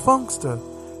 the Funkster,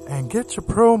 and get your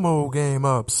promo game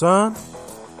up, son.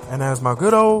 And as my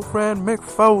good old friend Mick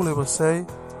Foley would say,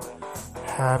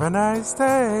 have a nice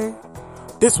day.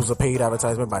 This was a paid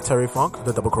advertisement by Terry Funk,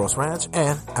 the Double Cross Ranch,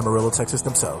 and Amarillo, Texas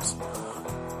themselves.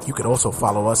 You can also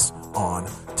follow us on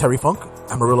Terry Funk,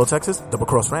 Amarillo, Texas, Double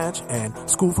Cross Ranch, and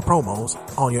School for Promos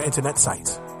on your internet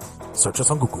sites. Search us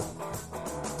on Google.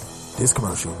 This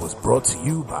commercial was brought to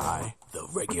you by the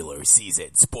Regular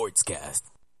Season Sportscast.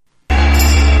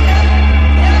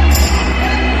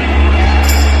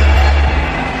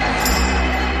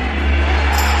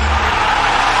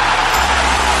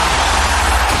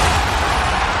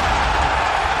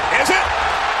 Is it?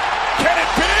 Can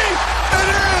it be? It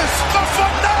is! The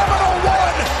phenomenal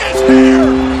one is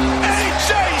here! AJ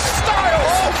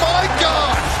Styles! Oh my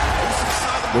God!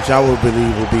 which I would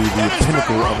believe will be the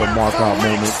pinnacle of a mark-out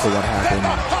moment for what happened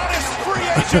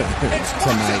tonight.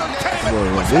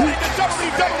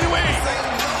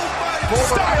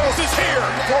 Styles is here.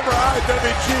 Former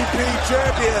IWGP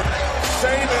champion,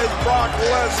 same as Brock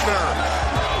Lesnar.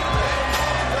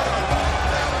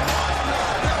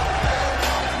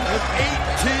 An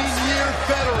 18-year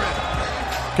veteran.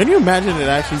 Can you imagine it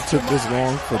actually took this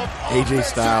long for AJ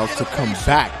Styles to come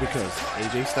back? Because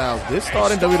AJ Styles did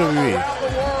start in WWE.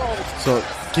 So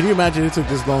can you imagine it took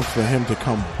this long for him to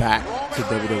come back to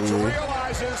WWE?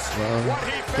 Well,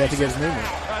 he had to get his name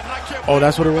up. Oh,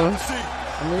 that's what it was?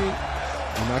 I mean,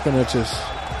 I'm not going to just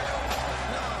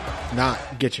not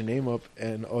get your name up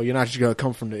and, oh, you're not just going to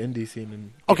come from the indie scene.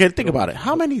 And okay, think about it.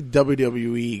 How many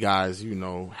WWE guys, you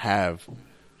know, have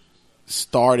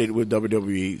started with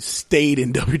WWE, stayed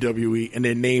in WWE, and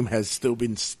their name has still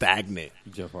been stagnant?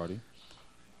 Jeff Hardy.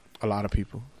 A lot of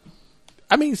people.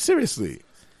 I mean, seriously.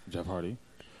 Jeff Hardy.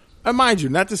 And mind you,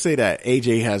 not to say that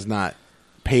AJ has not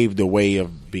paved the way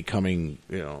of becoming,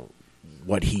 you know,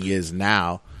 what he is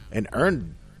now and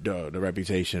earned the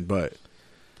reputation, but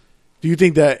do you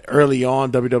think that early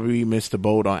on WWE missed the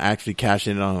boat on actually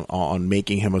cashing in on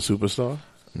making him a superstar?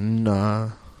 Nah,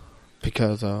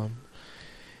 because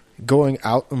going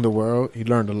out in the world, you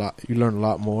learned a lot. You learn a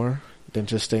lot more than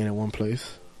just staying in one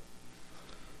place.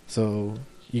 So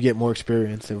you get more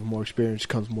experience, and with more experience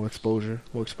comes more exposure.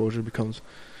 More exposure becomes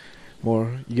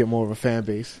more. You get more of a fan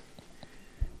base.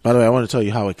 By the way, I want to tell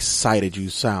you how excited you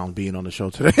sound being on the show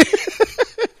today.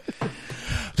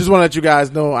 Just want to let you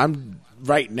guys know I'm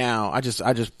right now. I just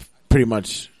pretty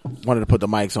much wanted to put the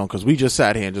mics on because we just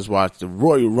sat here and just watched the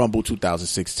Royal Rumble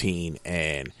 2016,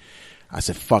 and I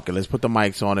said, fuck it, let's put the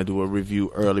mics on and do a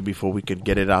review early before we could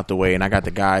get it out the way. And I got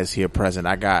the guys here present.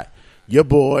 I got your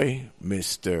boy,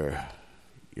 Mr.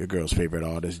 your girl's favorite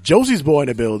artist, Josie's boy in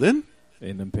the building.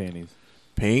 In them panties.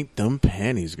 Paint them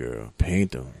panties, girl.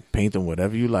 Paint them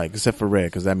whatever you like, except for red,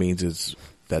 because that means it's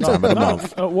that time of the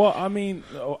month. Well, I mean,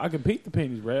 I can paint the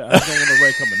panties red. I just don't want the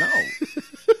red coming out.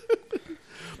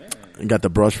 You got the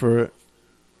brush for it?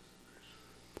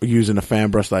 We're using a fan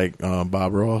brush like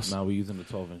Bob Ross? No, we're using the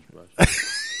 12-inch brush.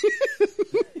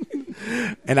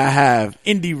 And I have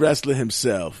indie wrestler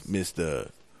himself, Mr.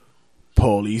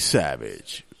 Paulie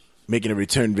Savage, making a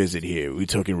return visit here. We're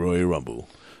talking Royal Rumble.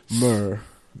 Murr.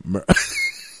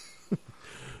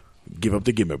 Give up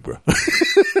the gimmick, bro.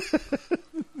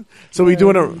 So we're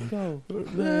doing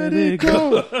Let it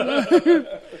go.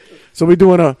 So we're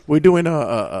doing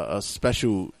a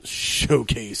special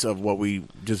showcase of what we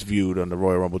just viewed on the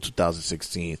Royal Rumble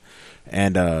 2016,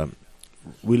 and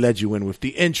we led you in with the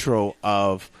intro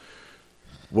of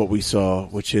what we saw,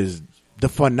 which is the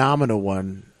phenomenal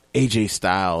one, AJ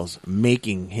Styles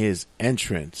making his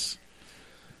entrance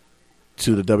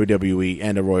to the WWE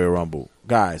and the Royal Rumble.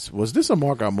 Guys, was this a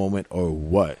mark-out moment or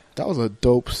what? That was a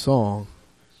dope song.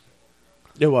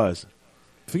 It was.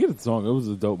 Forget the song. It was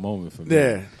a dope moment for me.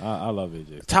 Yeah. I love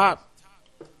AJ. Top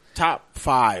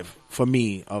 5 for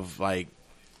me of like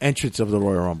entrance of the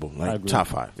Royal Rumble. Like top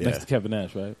 5. Yeah. Next to Kevin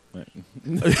Nash, right?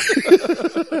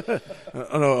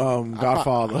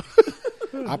 Godfather.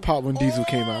 I popped when Diesel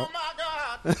came out.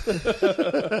 I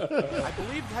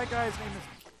believe that guy's name is.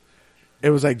 It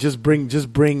was like just bring the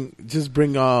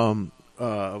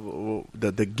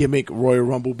gimmick Royal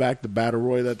Rumble back, the Battle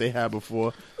Royal that they had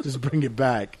before. Just bring it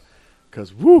back,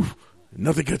 cause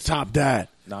nothing could top that.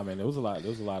 Nah, man, there was a lot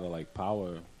of like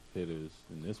power hitters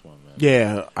in this one, man.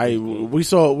 Yeah, we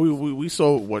saw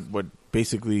what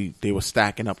basically they were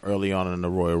stacking up early on in the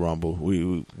Royal Rumble.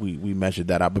 We measured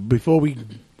that out. But before we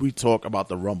talk about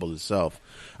the Rumble itself,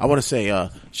 I want to say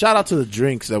shout out to the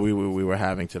drinks that we were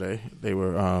having today. They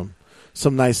were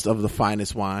some nice of the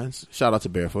finest wines. Shout out to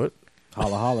Barefoot.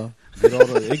 Holla holla. Get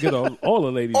all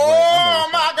the ladies. Oh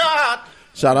my God!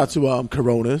 Shout out to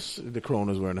Coronas. The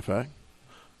Coronas were in effect.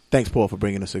 Thanks, Paul, for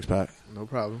bringing a 6-pack. No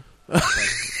problem. I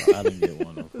didn't get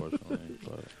one, unfortunately.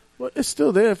 But well, it's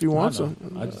still there if you want some.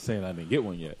 I'm just saying I didn't get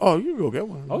one yet. Oh, you can go get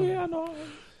one. Oh yeah, I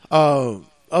know.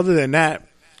 Other than that,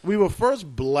 we were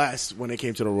first blessed when it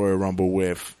came to the Royal Rumble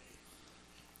with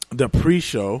the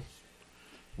pre-show,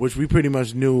 which we pretty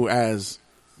much knew as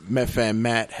Met Fan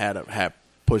Matt had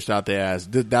pushed out there as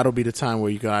that'll be the time where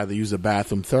you can either use the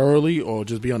bathroom thoroughly or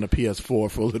just be on the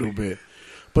PS4 for a little bit.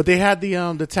 But they had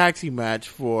the taxi match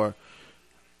for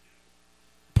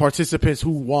participants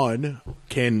who won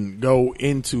can go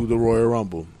into the Royal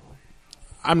Rumble.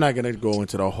 I'm not going to go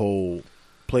into the whole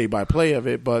play-by-play of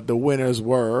it, but the winners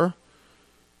were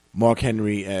Mark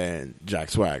Henry and Jack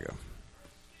Swagger.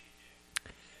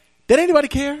 Did anybody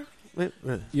care?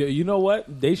 Yeah, you know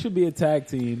what? They should be a tag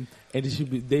team, and it should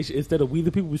be instead of we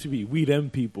the people, we should be we them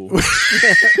people.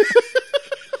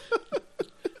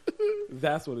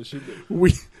 That's what it should be.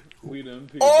 We them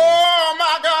people. Oh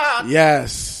my God!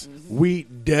 Yes, we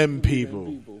them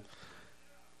people.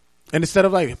 And instead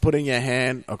of like putting your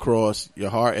hand across your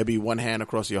heart, it'd be one hand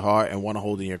across your heart and one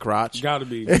holding your crotch. Gotta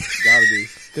be.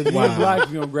 Because you're black,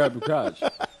 you don't grab your crotch.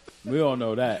 We all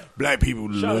know that. Black people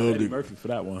Shout love out Eddie it. Murphy for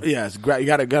that one. Yes, you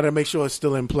gotta make sure it's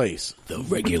still in place. The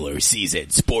regular season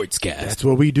sportscast. That's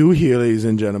what we do here, ladies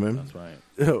and gentlemen. That's right.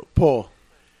 Paul,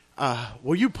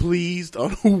 were you pleased on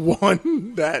who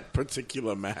won that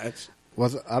particular match?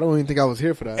 I don't even think I was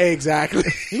here for that. Exactly.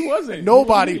 He wasn't.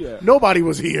 Nobody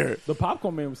was here. The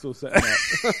popcorn man was still setting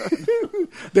up.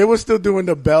 They were still doing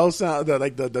the bell sound,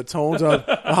 the tones of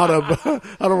how the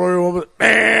Royal Rumble.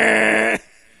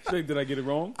 Did I get it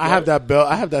wrong? I have that bell.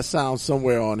 I have that sound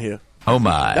somewhere on here. Oh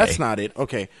my! That's not it.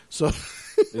 Okay, so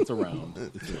it's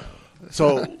around.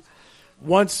 So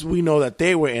once we know that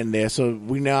they were in there, so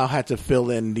we now had to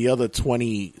fill in the other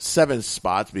 27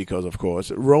 spots because, of course,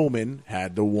 Roman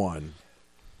had the one.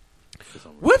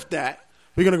 With that,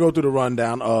 we're going to go through the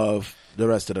rundown of the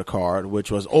rest of the card,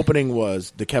 which was opening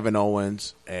was the Kevin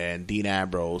Owens and Dean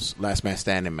Ambrose last man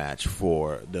standing match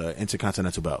for the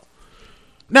Intercontinental belt.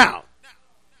 Now,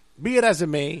 be it as it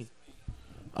may,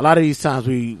 a lot of these times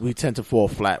we tend to fall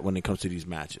flat when it comes to these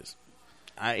matches.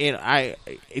 I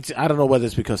don't know whether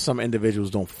it's because some individuals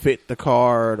don't fit the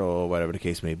card or whatever the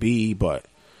case may be, but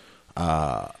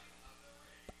I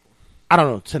don't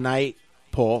know. Tonight,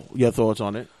 Paul, your thoughts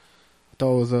on it? I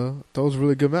thought it was a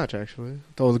really good match, actually. I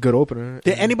thought it was a good opener.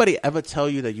 Did anybody ever tell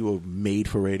you that you were made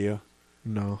for radio?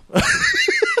 No.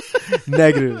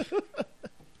 Negative.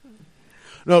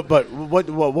 No, but what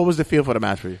was the feel for the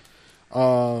match for you?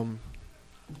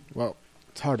 Well,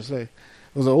 it's hard to say. It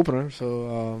was an opener,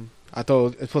 so I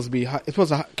thought it's supposed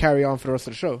to carry on for the rest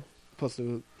of the show.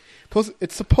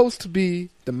 It's supposed to be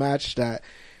the match that's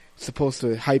supposed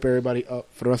to hype everybody up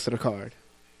for the rest of the card.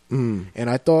 And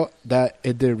I thought that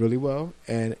it did really well,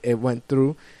 and it went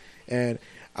through. And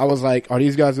I was like, are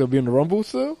these guys going to be in the Rumble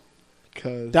still?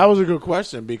 Cause that was a good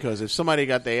question, because if somebody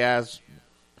got their ass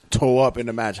toe up in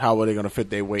the match, how were they going to fit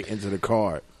their weight into the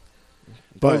card?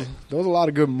 But there was a lot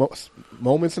of good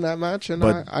moments in that match, and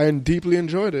I deeply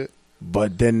enjoyed it.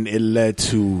 But then it led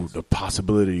to the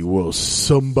possibility, will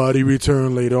somebody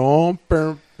return later on?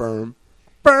 Burn, burn,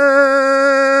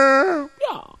 burn.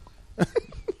 Yeah.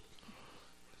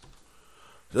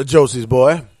 The Josie's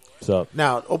boy. What's up?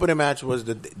 Now, opening match was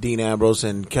the Dean Ambrose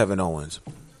and Kevin Owens.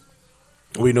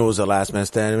 We knew it was the last man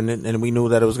standing, and we knew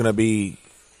that it was going to be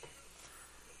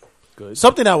good.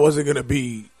 Something that wasn't going to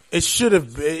be It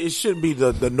shouldn't be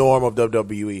the norm of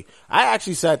WWE. I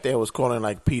actually sat there and was calling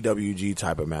like PWG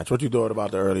type of match. What you thought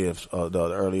about the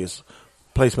earliest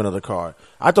placement of the card?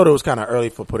 I thought it was kind of early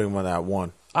for putting him on that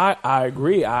one. I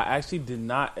agree. I actually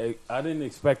didn't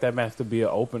expect that match to be an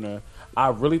opener. I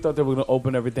really thought they were going to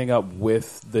open everything up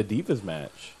with the Divas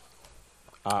match.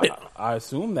 I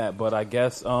assume that, but I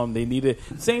guess they needed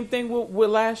same thing with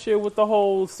last year with the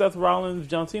whole Seth Rollins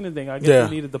John Cena thing. I guess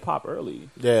they needed the pop early.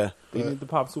 Yeah, they needed the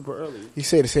pop super early. You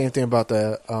say the same thing about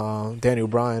the Daniel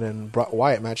Bryan and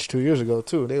Wyatt match 2 years ago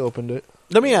too. They opened it.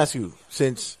 Let me ask you,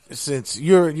 since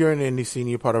you're in the indie scene,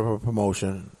 you're part of a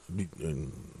promotion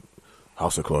in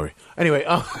House of Glory. Anyway,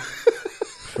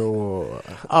 sure.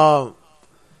 Are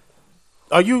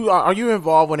you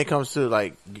involved when it comes to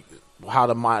like how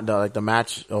the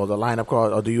match or the lineup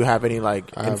card, or do you have any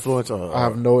influence? I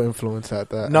have no influence at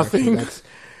that. Nothing.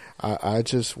 I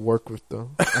just work with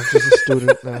them. I'm just a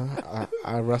student now.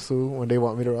 I wrestle when they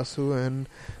want me to wrestle, and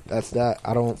that's that.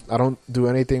 I don't do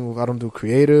anything. I don't do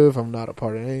creative. I'm not a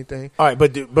part of anything. All right,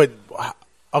 but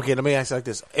okay. Let me ask you like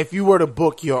this: if you were to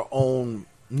book your own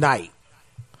night,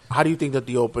 how do you think that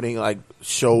the opening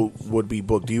show would be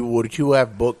booked? Would you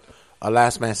have booked a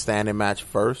last man standing match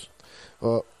first?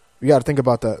 Well, you got to think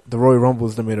about that. The Royal Rumble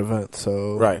is the main event,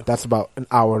 so right. That's about an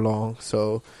hour long.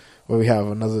 So we have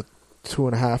another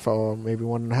 2.5 or maybe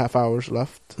 1.5 hours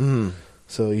left. Mm.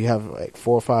 So you have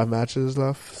 4 or 5 matches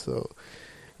left. So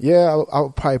yeah,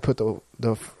 I'll probably put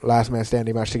the last man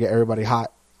standing match to get everybody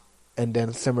hot, and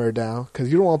then simmer it down,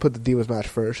 because you don't want to put the Divas match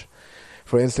first.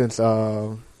 For instance,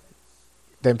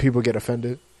 then people get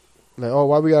offended, like, oh,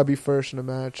 why we gotta be first in the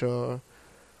match, or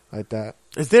like that.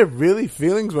 Is there really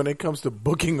feelings when it comes to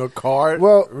booking a card?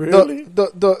 Well, really?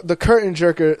 The curtain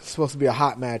jerker is supposed to be a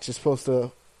hot match. It's supposed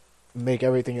to make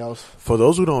everything else. For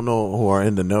those who don't know, who are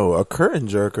in the know, a curtain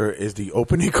jerker is the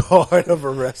opening card of a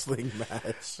wrestling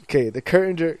match. Okay, the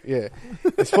curtain jerk, yeah.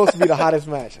 It's supposed to be the hottest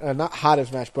match. Not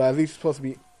hottest match, but at least it's supposed to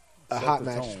be a hot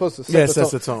match. It's supposed to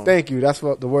set the tone. Thank you. That's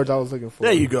what the words I was looking for.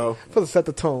 There you go. It's supposed to set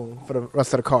the tone for the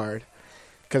rest of the card.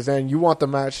 Because then you want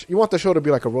the show to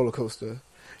be like a roller coaster.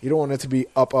 You don't want it to be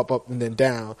up, up, up, and then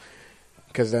down,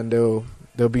 because then there'll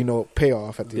be no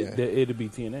payoff at the end. It'll be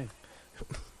TNA.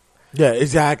 Yeah,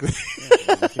 exactly.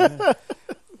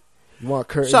 You want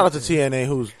curtain. Shout out to TNA,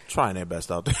 who's trying their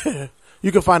best out there.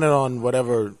 You can find it on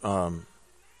whatever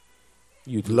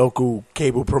local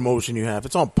cable promotion you have.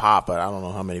 It's on Pop, but I don't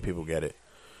know how many people get it.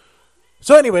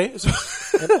 So anyway.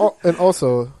 and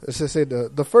also, let's just say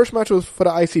the first match was for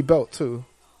the IC belt, too.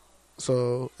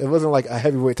 So it wasn't like a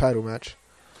heavyweight title match.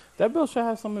 That belt should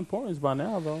have some importance by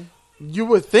now, though. You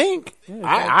would think. Yeah,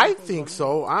 I think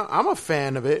so. I'm a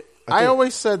fan of it. I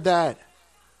always said that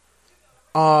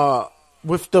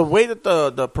with the way that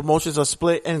the promotions are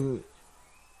split, and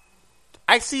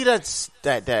I see that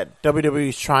WWE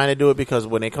is trying to do it, because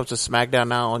when it comes to SmackDown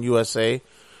now on USA,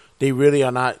 they really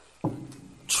are not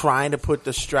trying to put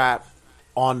the strap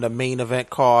on the main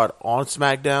event card on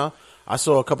SmackDown. I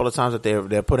saw a couple of times that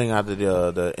they're putting out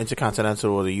the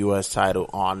Intercontinental or the US title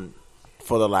on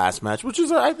for the last match, which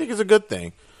is I think is a good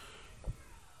thing.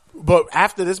 But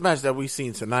after this match that we've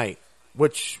seen tonight,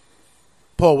 which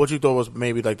Paul, what you thought was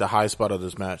maybe like the high spot of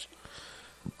this match?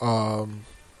 Let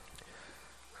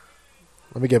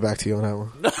me get back to you on that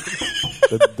one.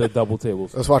 the double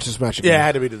tables. Let's watch this match again. Yeah, it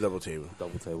had to be the double table.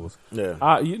 Double tables. Yeah.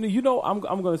 I'm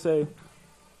going to say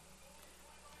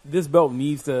this belt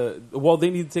needs to. Well, they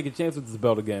need to take a chance with this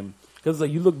belt again, because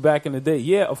you look back in the day.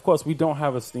 Yeah, of course we don't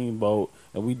have a Steamboat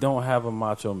and we don't have a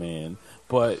Macho Man,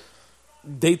 but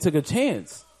they took a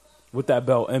chance with that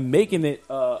belt and making it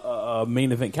a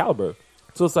main event caliber.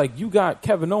 So it's like you got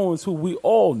Kevin Owens, who we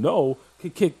all know can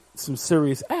kick some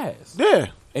serious ass. Yeah.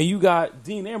 And you got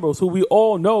Dean Ambrose, who we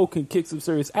all know can kick some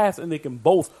serious ass, and they can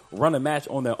both run a match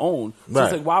on their own. So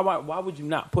right. It's like, why would you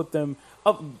not put them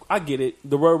up? I get it.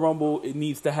 The Royal Rumble, it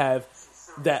needs to have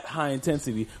that high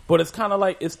intensity, but it's kind of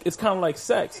like it's kind of like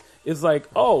sex. It's like,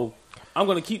 oh, I'm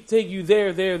gonna take you there,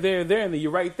 and then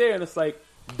you're right there, and it's like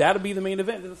that'll be the main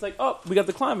event. And it's like, oh, we got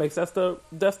the climax. That's the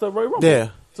Royal Rumble. Yeah.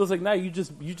 So it's like now you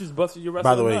just busted your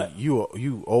wrestling. By the way, nut.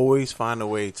 you always find a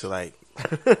way to like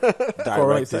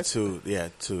direct it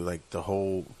to like the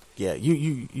whole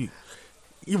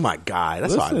you my guy.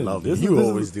 That's why I love you. You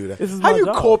always do that. How you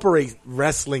incorporate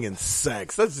wrestling and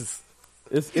sex? That's just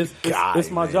it's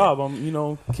my job.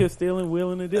 I'm kiss stealing,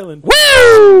 wheeling and dealing.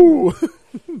 Woo!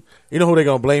 You know who they're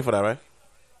gonna blame for that, right?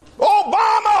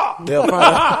 Obama. They'll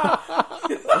find out.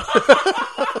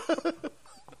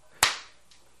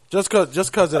 Just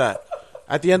cause of that.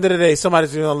 At the end of the day,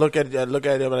 somebody's gonna look at him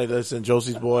like, listen,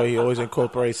 Josie's boy, he always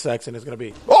incorporates sex, and it's gonna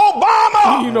be Obama.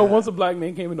 You know, once a black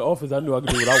man came into office, I knew I could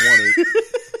do what I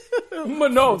wanted.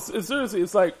 But no, seriously,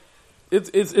 it's like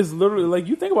it's literally like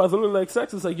you think about it, it's literally like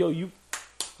sex. It's like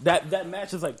that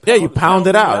match is like you pound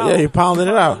it out. Yeah, you pounding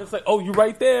it out. And it's like you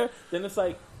right there. Then it's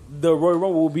like the Royal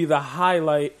Rumble will be the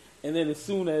highlight, and then as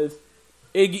soon as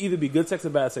it can either be good sex or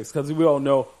bad sex, because we all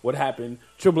know what happened.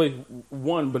 Triple H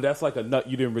won, but that's like a nut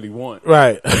you didn't really want.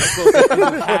 Right. So it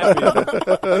just happened.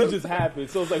 It just happened.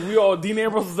 So it's like Dean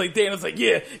Ambrose was like, damn. It's like,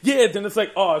 yeah. Then it's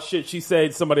like, oh shit, she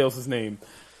said somebody else's name.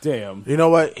 Damn. You know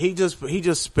what? He just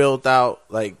spilled out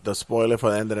like the spoiler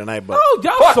for the end of the night. But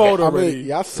y'all saw it already. I mean,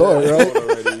 y'all saw it, right?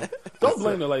 Don't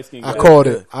blame the light skin guy. I called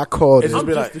it. I called it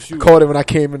when I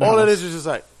came in. All house. of this is just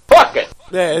like, fuck it.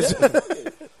 Yeah.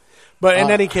 But in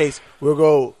any case, we'll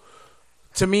go.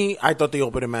 To me, I thought the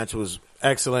opening match was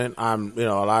excellent. A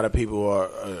lot of people are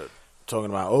talking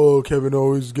about, Kevin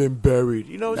Owens is getting buried.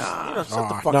 Shut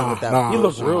the fuck up with that. He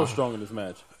looked real strong in this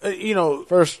match.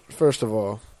 First of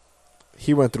all,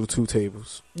 he went through 2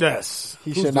 tables. Yes,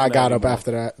 he should not got up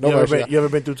after that. You ever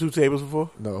been through 2 tables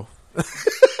before? No,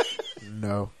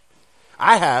 no.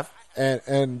 I have.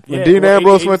 And when Dean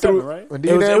Ambrose went through, right?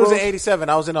 It was in '87.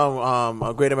 I was in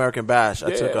a Great American Bash.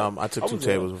 I took 2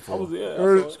 tables before. It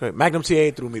was great. Magnum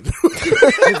TA threw me through.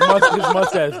 His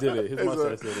mustache did it.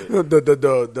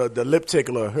 The lip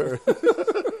tickler.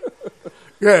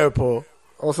 Yeah, Paul.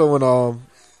 Also,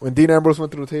 when Dean Ambrose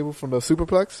went through the table from the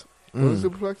superplex, was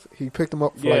it superplex? He picked him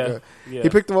up for he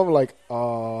picked him up like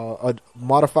a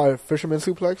modified fisherman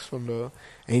suplex and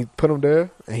he put him there,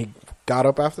 and he got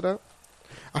up after that.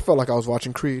 I felt like I was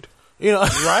watching Creed.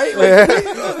 Right?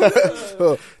 What's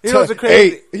the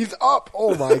crazy? Hey, he's up.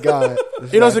 Oh my god!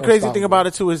 What's the crazy thing about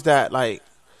it too is that I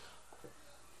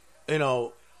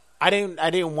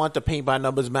didn't want the paint by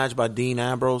numbers match by Dean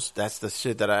Ambrose. That's the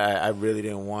shit that I really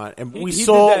didn't want. And we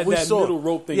saw that middle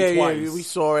rope thing twice. Yeah, we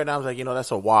saw it, and I was like,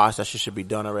 that's a wash. That shit should be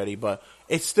done already. But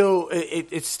it still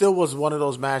was one of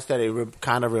those matches that it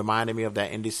kind of reminded me of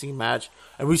that indie scene match.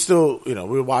 And we still,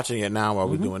 we're watching it now while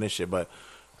we're doing this shit, but.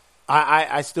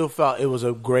 I still felt it was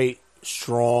a great,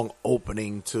 strong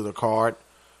opening to the card.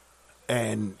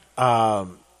 And for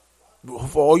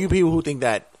all you people who think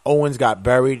that Owens got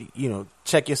buried,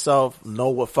 check yourself,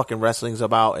 know what fucking wrestling's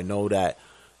about, and know that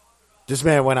this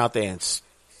man went out there and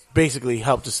basically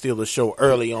helped to steal the show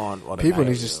early on. People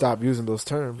need to stop using those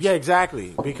terms. Yeah,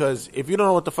 exactly. Because if you don't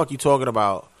know what the fuck you're talking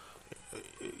about,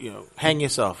 hang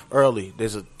yourself early.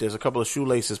 There's a couple of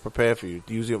shoelaces prepared for you.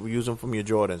 Use them from your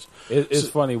Jordans. It's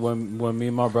funny when me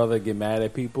and my brother get mad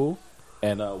at people,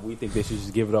 and we think they should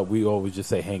just give it up. We always just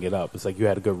say, "Hang it up." It's like you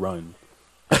had a good run.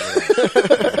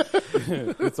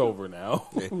 It's over now.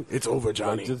 It's over,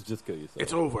 Johnny. Like, just kill yourself.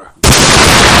 It's over.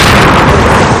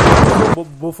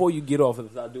 Before you get off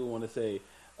of this, I do want to say.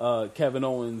 Kevin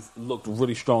Owens looked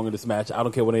really strong in this match. I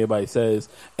don't care what anybody says,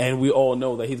 and we all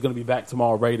know that he's going to be back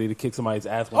tomorrow, ready to kick somebody's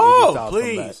ass when he gets out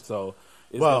please. from that. So,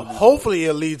 hopefully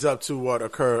it leads up to what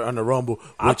occurred on the Rumble,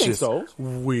 I think so.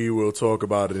 We will talk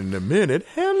about it in a minute.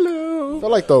 Hello. I feel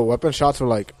like the weapon shots were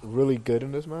like really good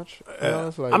in this match.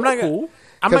 I'm not cool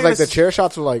because the chair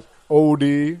shots were like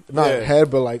OD, not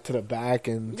head, but like to the back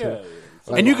and.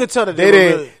 And you could tell that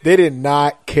they did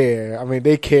not care. I mean,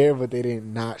 they care, but they did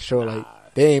not show like.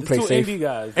 They ain't play safe. Indie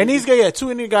guys. And these guys, 2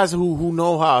 indie guys who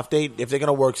know how if they're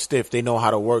gonna work stiff, they know how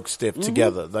to work stiff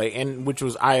together.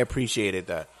 I appreciated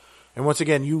that. And once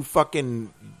again, you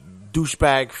fucking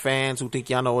douchebag fans who think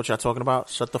y'all know what y'all talking about,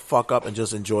 shut the fuck up and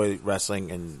just enjoy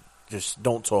wrestling and just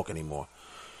don't talk anymore.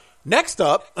 Next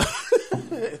up,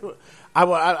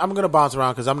 I'm gonna bounce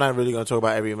around because I'm not really gonna talk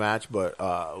about every match,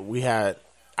 but we had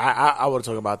I want to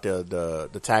talk about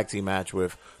the tag team match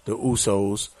with the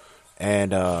Usos.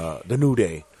 And the New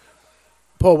Day.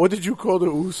 Paul, what did you call the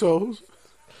Usos?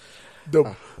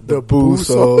 The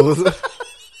Boosos.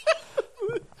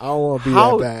 I don't want to be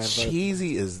that bad. How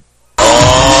cheesy is...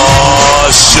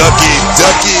 Oh, shucky,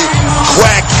 ducky,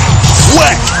 quack,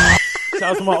 quack.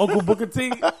 Shout out to my Uncle Booker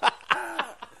T.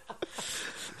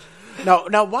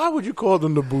 Now, why would you call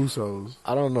them the Boosos?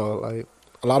 I don't know. Like,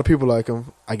 a lot of people like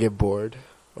them. I get bored.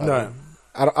 No.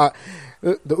 The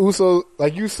Usos,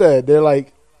 like you said, they're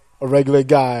like a regular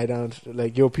guy down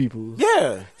like your peoples.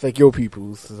 Yeah. It's like your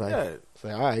peoples. It's like, it's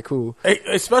like all right, cool.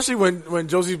 Especially when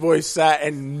Josie's boy sat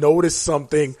and noticed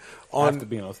something on after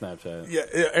being on Snapchat. Yeah,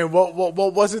 and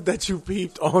what was it that you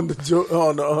peeped on the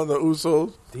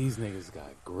Usos? These niggas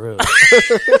got grilled.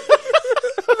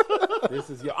 This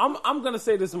is I'm gonna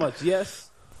say this much. Yes.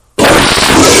 Like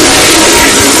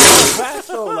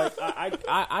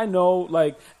I know.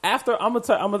 Like after I'm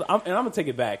gonna take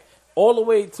it back all the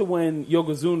way to when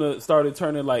Yokozuna started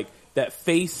turning like that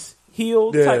face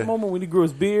heel type moment when he grew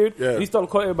his beard. Yeah. And he started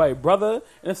calling everybody brother.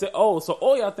 And I said, oh, so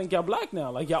all y'all think y'all black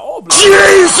now. Like, y'all all black.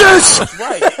 Jesus!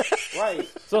 Right.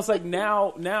 So it's like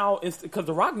now it's because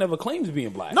The Rock never claims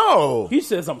being black. No. He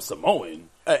says I'm Samoan.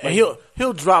 And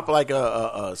he'll drop like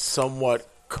a somewhat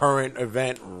current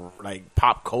event, like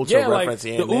pop culture reference.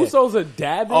 Like here the and Usos are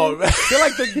dabbing. Oh, They're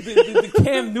like the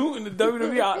Cam Newton of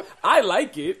WWE. I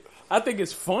like it. I think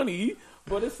it's funny,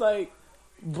 but it's like,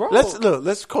 bro.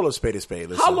 Let's call a spade a spade.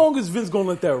 Listen. How long is Vince gonna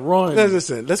let that run?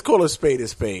 Listen, let's call a spade a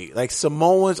spade. Like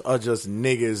Samoans are just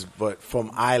niggas, but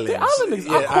from islands. They're island niggas.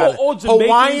 I call all Jamaicans,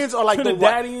 Hawaiians are like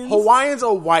Trinidadians. Hawaiians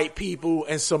are white people,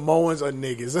 and Samoans are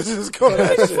niggas. Let's just call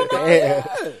that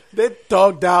shit. They're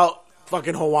thugged out.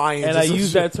 Fucking Hawaiians. And I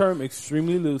use that term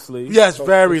extremely loosely. Yes,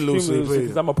 very loosely, please.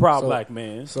 Because I'm a proud black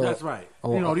man. That's right.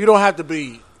 You don't have to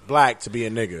be black to be a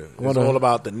nigga. It's all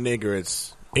about the nigger.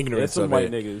 It's ignorance some of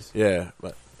white it. Niggas. Yeah,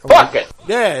 but fuck it.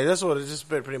 Yeah, that's what it's just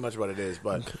pretty much what it is.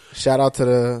 But shout out to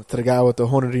the guy with the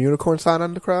horn of the unicorn sign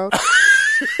on the crowd.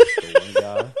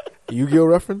 Yu-Gi-Oh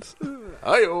reference.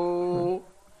 Ayo.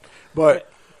 But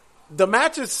the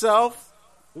match itself,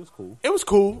 it was cool. It was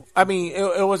cool. I mean,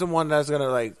 it wasn't one that's gonna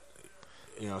like,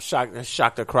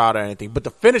 shock the crowd or anything. But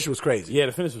the finish was crazy. Yeah,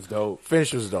 the finish was dope.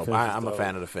 I'm a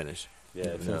fan of the finish.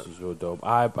 Yeah, the finish was real dope.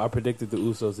 I predicted the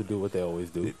Usos to do what they always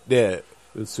do. Yeah.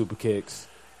 With super kicks,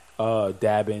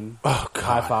 dabbing,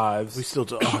 high fives. We still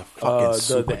do fucking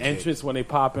super the entrance when they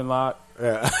pop and lock.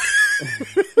 Yeah.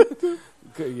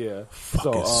 Yeah.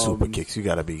 Fucking super kicks. You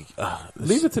gotta be.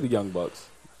 Leave it to the Young Bucks.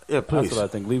 Yeah, please. That's what I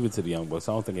think. Leave it to the Young Bucks.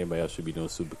 I don't think anybody else should be doing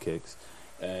super kicks.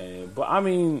 But I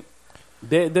mean,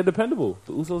 they're dependable.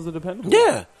 The Usos are dependable.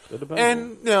 Yeah. They're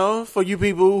dependable. And for you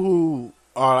people who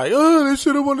are like, oh, they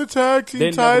should have won the tag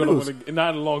team titles.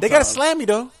 Not in a long time. They got to slam me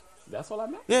though. That's what I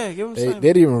meant. Yeah, give them They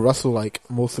didn't even wrestle like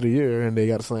most of the year, and they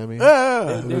got to slam me.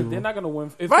 Yeah, they're not gonna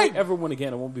win. If they ever win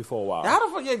again, it won't be for a while. How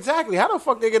the fuck? Exactly. How the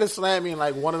fuck they get a slam me and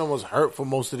like one of them was hurt for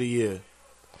most of the year?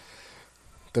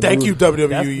 Thank you,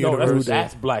 WWE Universe.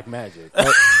 That's black magic.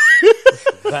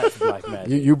 That's black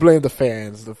magic. You blame the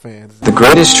fans. The fans. The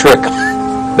greatest trick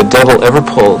the devil ever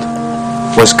pulled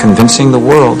was convincing the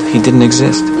world he didn't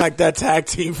exist. Like that tag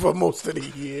team for most of the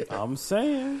year. I'm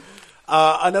saying.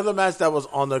 Another match that was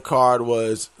on the card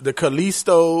was the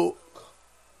Kalisto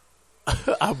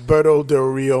Alberto Del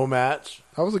Rio match.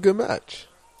 That was a good match.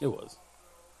 It was.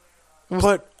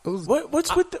 But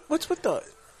what's with the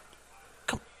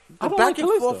back and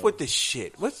forth with the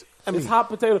shit? It's hot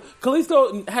potato.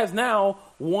 Kalisto has now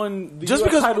won the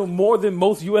US title more than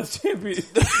most US champions.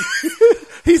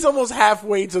 He's almost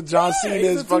halfway to John Cena's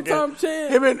he's a fucking. two-time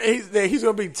champ. Him and he's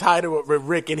gonna be tied with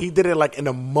Rick, and he did it like in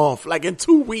a month, like in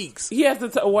 2 weeks. He has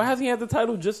why hasn't he had the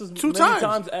title just as many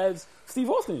times as Steve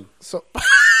Austin? So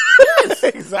yes,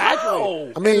 exactly.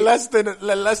 Wow. I mean, less than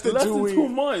 2 weeks. 2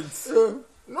 months.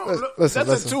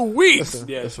 That's 2 weeks.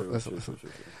 Listen.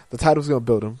 The title's gonna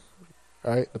build him.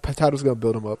 All right, the title's gonna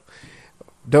build him up.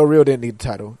 Del Rio didn't need the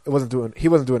title. He wasn't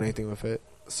doing anything with it.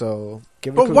 So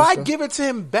give it. But why give it to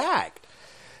him back?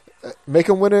 Make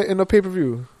him win it in a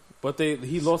pay-per-view. But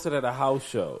he lost it at a house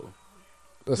show.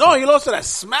 No, he lost it at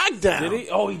SmackDown. Did he?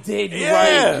 Oh, he did. You're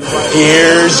Yeah. right.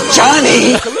 Here's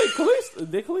Johnny.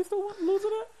 Did Kalisto lose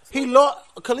it at? He lost.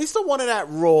 Kalisto won it at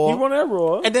Raw. He won at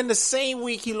Raw. And then the same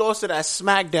week he lost it at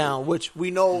SmackDown, which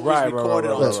we know was recorded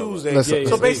on Tuesday. Listen,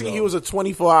 so basically he was a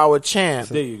 24-hour champ.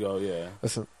 There you go, yeah.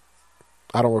 Listen,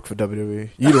 I don't work for WWE.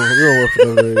 You don't work for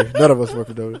WWE. None of us work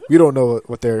for WWE. We don't know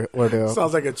what they're.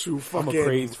 Sounds like a true fucking. I'm a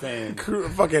crazy fan.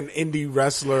 Fucking indie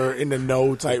wrestler in the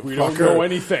know type. We fucker. don't know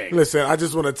anything. Listen, I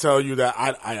just want to tell you that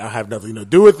I have nothing to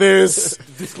do with this.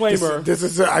 Disclaimer. This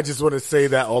is. I just want to say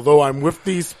that although I'm with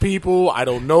these people, I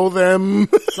don't know them.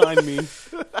 Sign me.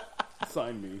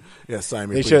 Sign me. Yeah, sign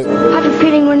me. They please. should. I have a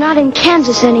feeling we're not in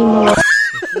Kansas anymore.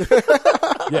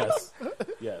 Yes.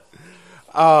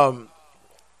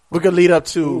 We could lead up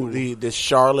to the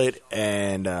Charlotte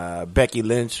and Becky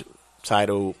Lynch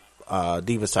title,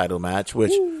 Divas title match,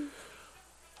 which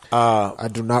I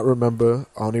do not remember.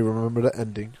 I only remember the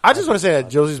ending. I just want to say that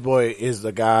Josie's boy is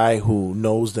the guy who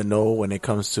knows the know when it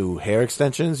comes to hair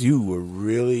extensions. You were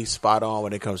really spot on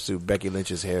when it comes to Becky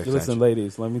Lynch's hair extension. Listen,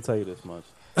 ladies, let me tell you this much.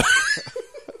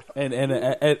 And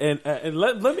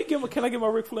let me give. Can I get my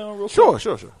Ric Flair on real quick?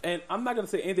 Sure. And I'm not gonna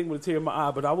say anything with a tear in my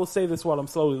eye, but I will say this while I'm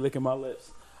slowly licking my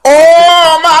lips.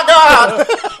 Oh my God!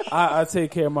 I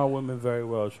take care of my women very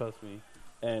well. Trust me.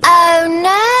 And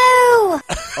Oh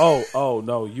no! oh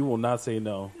no! You will not say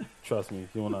no. Trust me,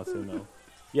 you will not say no.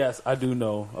 Yes, I do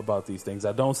know about these things.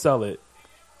 I don't sell it,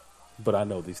 but I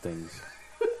know these things.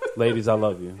 Ladies, I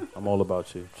love you. I'm all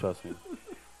about you. Trust me.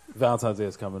 Valentine's Day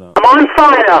is coming up. I'm on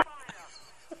fire.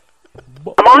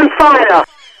 I'm on fire.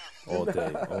 All day.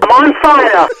 I'm on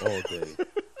fire. All day.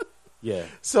 Yeah.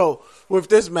 So with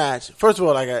this match, first of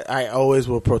all, like I always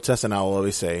will protest, and I will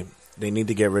always say they need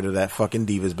to get rid of that fucking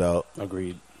Divas belt.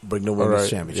 Agreed. Bring the women's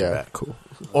championship back. Cool.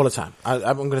 All the time.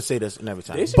 I'm going to say this in every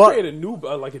time. They should create a new,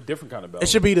 like a different kind of belt. It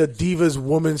should be the Divas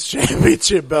Women's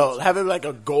Championship belt. Have it like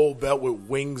a gold belt with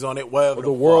wings on it. Whatever. Or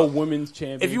the World Women's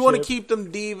Championship. If you want to keep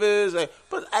them divas,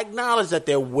 but acknowledge that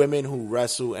they're women who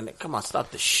wrestle. And come on,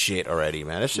 stop the shit already,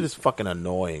 man. That shit is fucking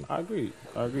annoying. I agree.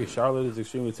 Charlotte is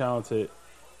extremely talented.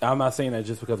 I'm not saying that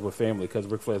just because we're family, because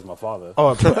Ric Flair is my father.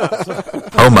 Oh,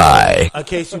 oh my. In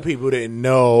case you people didn't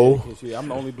know. Yeah, I'm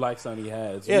the only black son he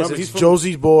has. Yes, Remember, it's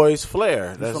Josie's boys,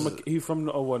 Flair. He's from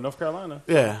North Carolina.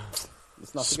 Yeah.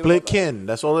 Split kin.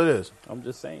 That's all it is. I'm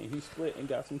just saying. He split and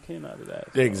got some kin out of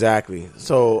that. So. Exactly.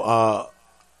 So,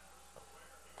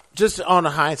 just on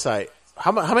the hindsight,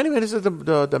 how many minutes did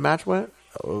the match went?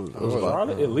 It was about,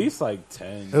 at least like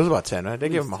 10. It was about 10, right? They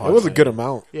gave him a hard time. It was a good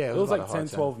amount. Yeah, it was like 10,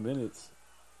 12 minutes.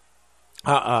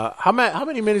 How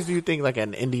many minutes do you think like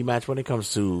an indie match when it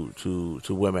comes to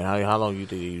women? How long do you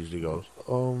think it usually goes?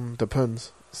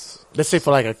 Depends. Let's say for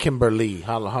like a Kimberly,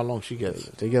 how long she gets?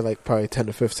 They get like probably 10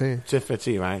 to 15. 10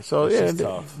 15, right? So she's yeah,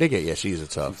 tough. They get she's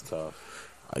tough.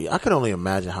 I can only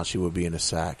imagine how she would be in a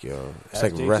sack, yo. It's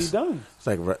like wrestling. It's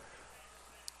like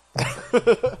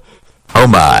oh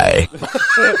my.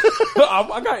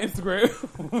 I got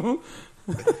Instagram.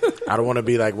 I don't want to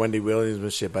be like Wendy Williams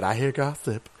and shit, but I hear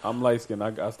gossip. I'm light skinned.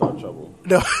 I start trouble.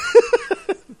 No.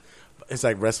 It's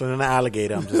like wrestling an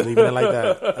alligator. I'm just leaving it like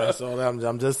that. That's all.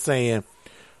 I'm just saying.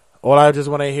 All I just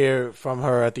want to hear from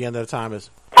her at the end of the time is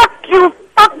fuck you,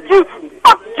 fuck you,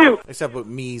 fuck you. Except with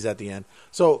me's at the end.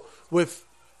 So with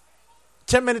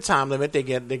 10-minute time limit, they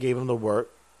gave them the work.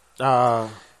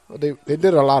 They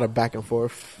did a lot of back and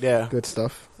forth. Yeah, good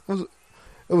stuff.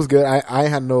 It was good. I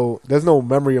had there's no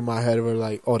memory in my head of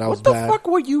like, oh, that was bad. What the fuck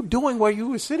were you doing while you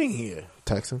were sitting here?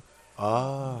 Texting.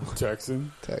 Texting.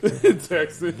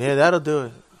 Yeah, that'll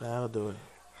do it.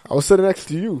 I was sitting next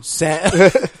to you.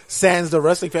 Sans the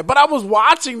wrestling fan. But I was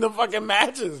watching the fucking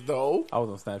matches, though. I was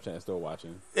on Snapchat and still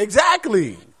watching.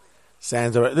 Exactly.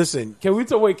 Sans the listen. Can we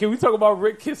talk about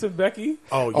Rick kissing Becky?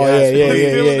 Oh, yes.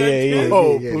 Yeah.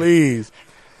 Oh, please.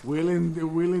 Wheeling,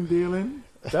 dealing.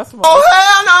 That's my. Oh,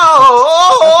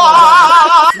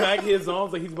 hell no! Smack his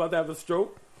arms like he's about to have a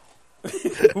stroke.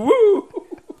 Woo!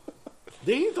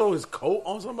 Did he throw his coat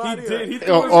on somebody? He did. He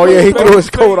threw his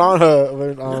coat on her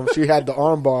when she had the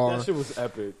arm bar. That shit was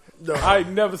epic. No. I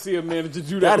never see a manager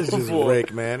do that that is before. Just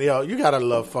Rick, man. Yo, you gotta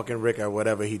love fucking Rick at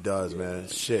whatever he does, man.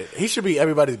 Shit, he should be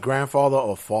everybody's grandfather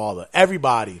or father.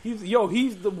 Everybody. He's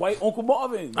the white Uncle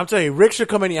Marvin. I'm telling you, Rick should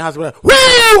come in your house and be like, woo!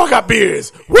 I got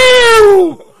beers.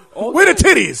 Woo! Okay. Where the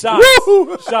titties? Shots.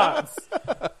 Woo! Shots.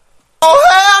 Oh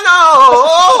hell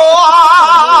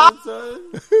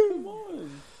no! Come on.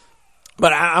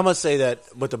 But I must say that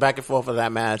with the back and forth of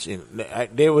that match,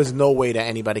 there was no way that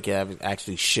anybody could have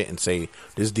actually shit and say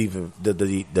this the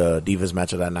Divas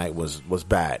match of that night was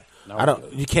bad. No,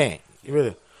 you can't.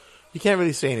 You can't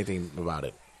really say anything about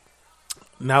it.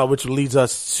 Now, which leads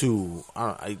us to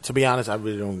be honest, I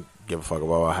really don't give a fuck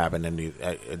about what happened.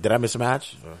 Did I miss a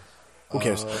match? Who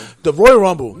cares? The Royal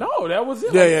Rumble. No, that was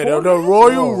it. Yeah, the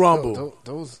Royal Rumble.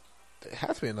 It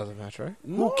has to be another match, right?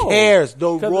 Who cares?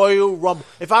 The Royal Rumble.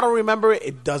 If I don't remember it,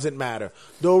 it doesn't matter.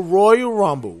 The Royal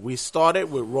Rumble. We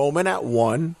started with Roman at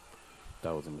 1.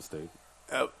 That was a mistake.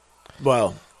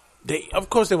 Well, of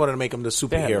course they wanted to make him the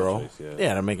superhero.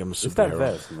 Yeah, to make him the superhero.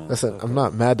 Vest, man. Listen, I'm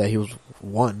not mad that he was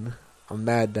 1. I'm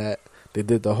mad that they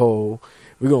did the whole,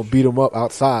 we're going to beat him up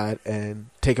outside and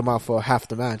take him out for half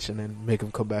the match and then make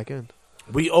him come back in.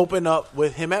 We open up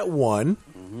with him at 1.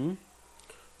 Mm-hmm.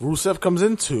 Rusev comes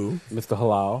in 2. Mr.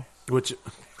 Halal. Which,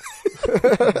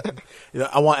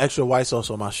 I want extra white sauce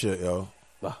on my shit, yo.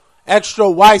 Extra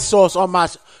white sauce on my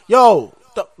yo.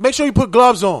 Make sure you put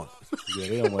gloves on. Yeah,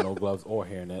 they don't wear no gloves or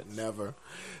hairnets. Never.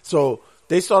 So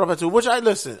they start off at 2, which I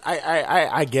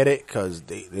get it because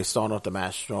they start off the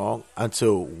match strong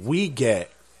until we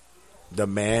get the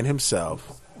man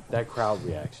himself. That crowd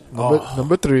reaction.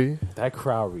 Number 3. That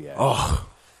crowd reaction. Oh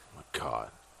my God.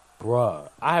 Bruh,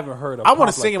 I haven't heard of I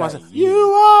want to sing it myself. You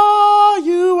are,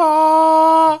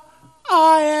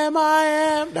 I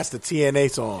am. That's the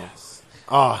TNA song. Yes.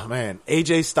 Oh, man.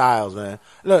 AJ Styles, man.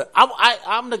 Look,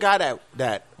 I'm the guy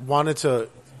that wanted to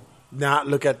not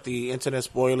look at the internet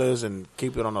spoilers and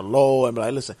keep it on the low and be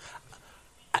like, listen,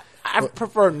 I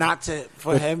prefer not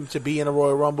for him to be in a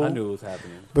Royal Rumble. I knew it was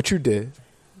happening. But you did.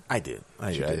 I did.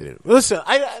 I did. Listen,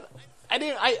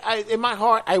 in my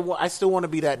heart, I still want to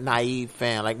be that naive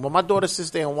fan. Like when my daughter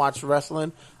sits there and watch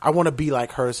wrestling, I want to be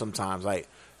like her sometimes. Like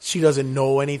she doesn't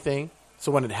know anything.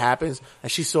 So when it happens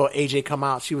and she saw AJ come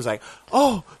out, she was like,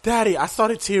 "Oh, Daddy!" I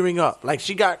started tearing up. Like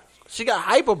she got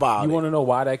hype about it. You want to know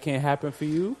why that can't happen for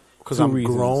you? Because I'm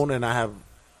grown and I have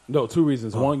 2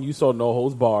 reasons. One, you saw No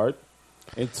Holds Barred,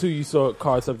 and 2, you saw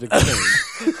Card Subject to Change.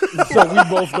 So we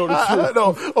both know the truth.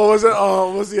 No, or was it?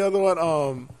 What's the other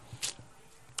one?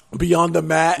 Beyond the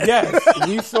Mat. Yes,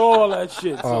 we saw all that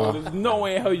shit. So there's no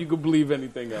way in hell you could believe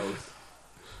anything else.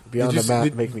 Beyond the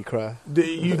Mat make me cry.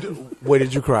 Where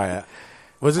did you cry at?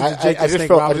 Was it Jake I the just Snake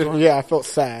Roberts felt, one? I felt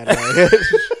sad. Like,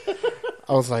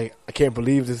 I was like, I can't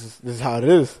believe this is how it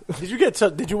is.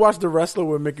 Did you watch The Wrestler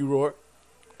with Mickey Rourke?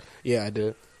 Yeah, I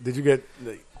did. Did you get?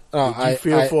 Did you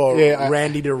feel for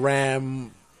Randy the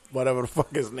Ram, whatever the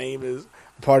fuck his name is?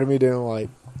 Part of me didn't like.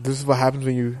 This is what happens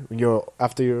when you're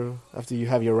after you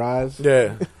have your rise.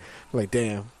 Yeah, like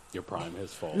damn, your prime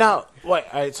is full. Now, wait.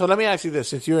 All right, so let me ask you this: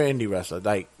 since you're an indie wrestler,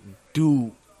 like,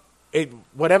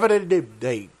 whatever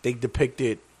they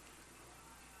depicted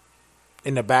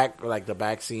in the back, like the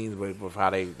back scenes with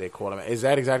how they call them, is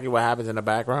that exactly what happens in the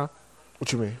background?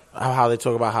 What you mean? How they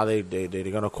talk about how they're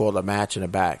gonna call the match in the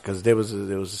back? Because there was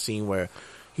a scene where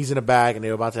he's in the back and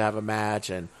they're about to have a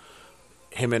match and.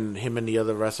 Him and the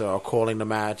other wrestler are calling the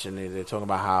match, and they're talking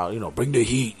about how bring the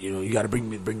heat. You got to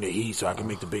bring the heat so I can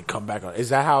make the big comeback.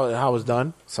 Is that how it's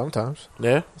done? Sometimes,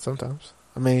 yeah. Sometimes,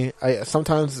 I mean,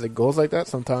 sometimes it goes like that.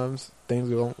 Sometimes things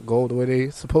don't go the way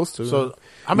they're supposed to. So,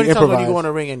 how many times when you go in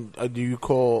the ring and do you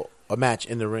call a match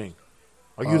in the ring?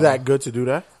 Are you that good to do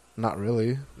that? Not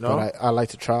really. No, but I like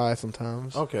to try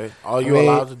sometimes. Okay, are you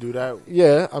allowed to do that?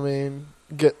 Yeah, I mean.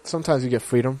 Sometimes you get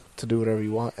freedom to do whatever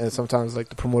you want, and sometimes like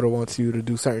the promoter wants you to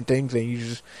do certain things, and you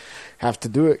just have to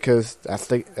do it because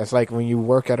that's like when you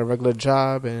work at a regular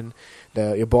job and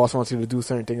your boss wants you to do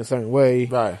certain thing a certain way.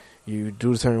 Right. You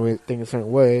do thing a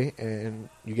certain way, and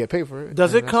you get paid for it.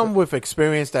 Does it come with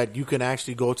experience that you can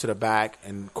actually go to the back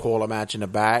and call a match in the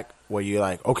back where you're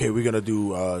like, okay, we're gonna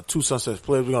do 2 sunset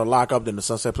splits, we're gonna lock up, then the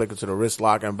sunset play into the wrist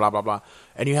lock and blah blah blah,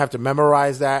 and you have to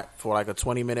memorize that for like a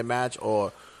 20-minute match,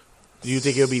 or do you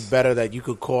think it would be better that you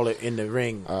could call it in the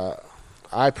ring?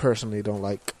 I personally don't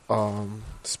like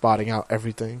spotting out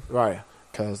everything. Right.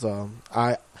 Because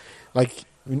I like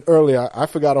earlier I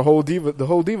forgot the whole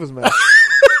Divas match.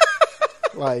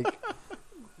 Like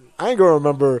I ain't gonna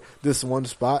remember this one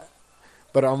spot,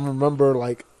 but I remember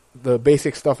like the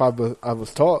basic stuff I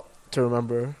was taught to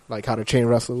remember, like how to chain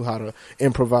wrestle, how to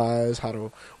improvise, how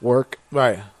to work.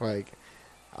 Right. Like.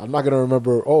 I'm not gonna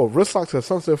remember. Wrist lock to a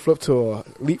sunset flip to a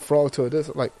leapfrog to a this.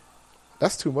 Like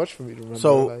that's too much for me to remember.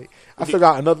 So like, I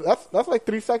forgot another. That's like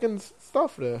 3 seconds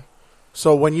stuff there.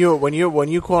 So when you're in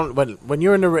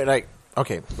the ring, like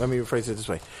okay, let me rephrase it this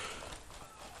way.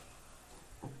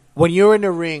 When you're in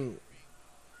the ring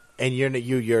and you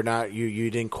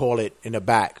didn't call it in the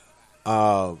back.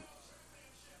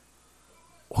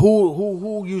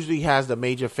 Who usually has the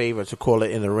major favor to call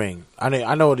it in the ring?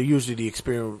 I know usually the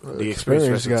experienced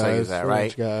wrestler says that,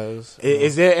 right? Guys.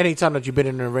 Is there any time that you've been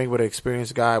in the ring with an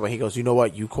experienced guy where he goes, you know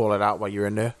what, you call it out while you're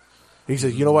in there? He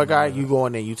says, you know what, guy, you go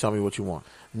in there, you tell me what you want.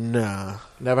 Nah,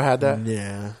 never had that.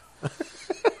 Yeah,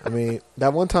 I mean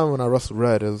that one time when I wrestled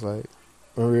Red, it was like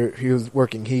when he was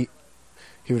working heat,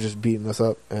 he was just beating us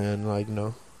up, and like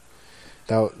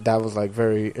that was like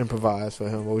very improvised for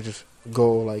him. We would just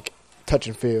go like. Touch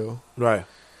and feel. Right.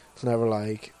 It's never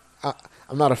like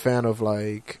I'm not a fan of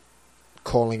like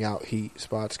calling out heat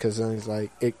spots because then it's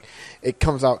like it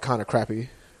comes out kind of crappy.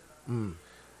 I'm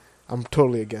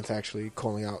totally against actually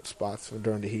calling out spots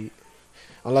during the heat,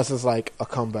 unless it's like a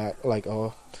comeback. Like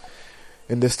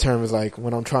in this term is like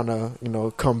when I'm trying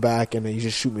to come back and then you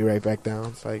just shoot me right back down.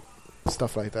 It's like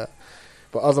stuff like that.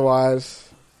 But otherwise,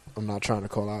 I'm not trying to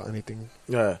call out anything.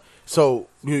 Yeah. So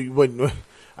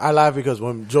I laugh because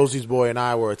when Josie's Boy and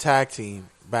I were a tag team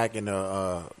back in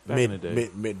the mid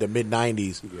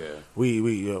 90s, yeah, we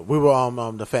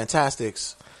were the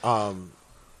Fantastics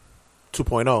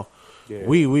 2.0. Yeah.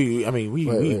 We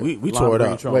tore it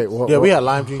up. Wait, we had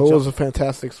Lime Dream. Who was the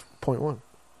Fantastics .1?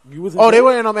 They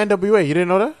were in NWA. You didn't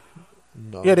know that?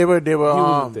 No. Yeah,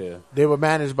 they were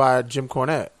managed by Jim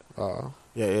Cornette.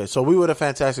 Yeah. So we were the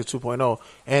Fantastic 2.0,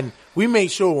 and we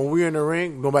made sure when we were in the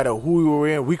ring, no matter who we were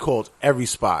in, we called every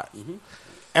spot,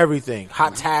 everything,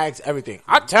 hot tags, everything.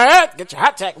 Hot tag, get your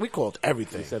hot tag. We called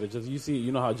everything. They said it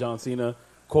you know how John Cena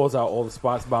calls out all the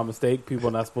spots by mistake. People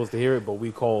are not supposed to hear it, but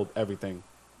we called everything.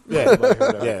 Yeah,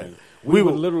 everything. We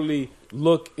would literally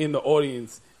look in the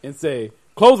audience and say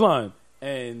clothesline,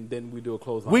 and then we do a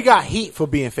clothesline. We got heat for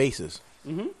being faces.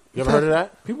 You ever heard of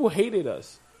that? People hated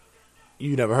us.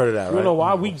 You never heard of that, right? You know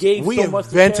why? We gave we so much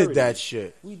to invented charity. that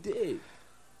shit. We did.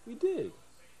 We did.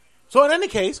 So in any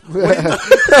case,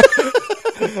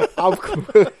 I'm cool.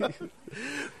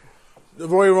 The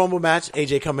Royal Rumble match,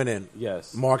 AJ coming in.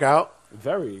 Yes. Mark out.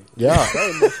 Very. Yeah.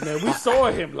 Very much, man. We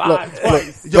saw him live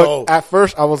twice. Yo, at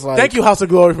first I was like, thank you, House of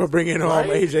Glory, for bringing home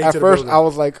Right? AJ. At to the first building. I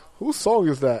was like, whose song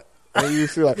is that? And you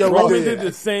see like, Yo, Roman did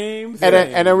the same thing.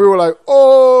 and then we were like,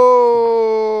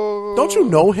 oh. Don't you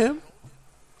know him?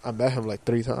 I met him like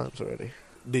 3 times already.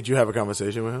 Did you have a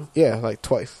conversation with him? Yeah, like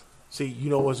twice. See, you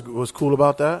know what's cool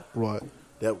about that? What?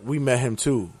 That we met him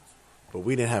too, but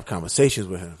we didn't have conversations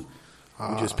with him.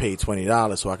 We just paid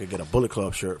 $20 so I could get a Bullet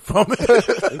Club shirt from him.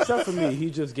 Except for me, he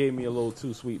just gave me a little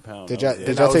too sweet pound. Did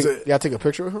y'all take a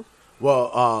picture with him?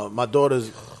 Well, my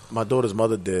daughter's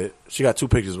mother did. She got 2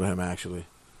 pictures with him actually.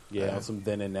 Yeah, some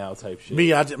then and now type shit.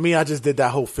 I just did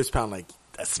that whole fist pound like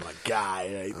that's my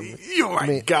guy. Right? You're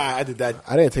my guy. I did that.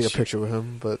 I didn't take a picture with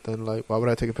him, but then like, why would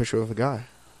I take a picture with a guy?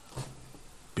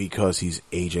 Because he's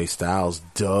AJ Styles.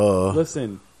 Duh.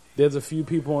 Listen, there's a few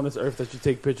people on this earth that you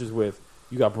take pictures with.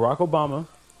 You got Barack Obama.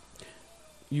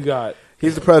 You got...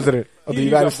 He's the president of the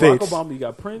United States. You got Barack Obama. You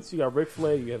got Prince. You got Ric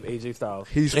Flair. You have AJ Styles.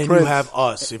 He's and Prince. You have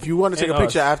us. If you want to take a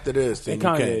picture after this, then and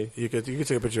Kanye. you can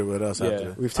take a picture with us after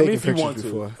this. We've taken if you pictures want to.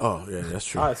 before. Oh, yeah, that's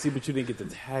true. All right, see, but you didn't get the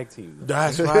tag team.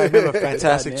 That's right. Remember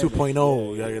Fantastic Dynamic.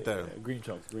 2.0. You gotta get that. Yeah, green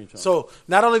chunks. So,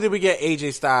 not only did we get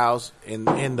AJ Styles in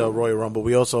the Royal Rumble,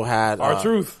 we also had...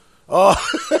 R-Truth. Oh...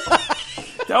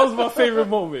 That was my favorite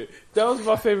moment. I'm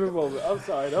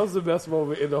sorry. That was the best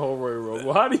moment in the whole Royal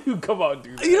Rumble. How do you come out and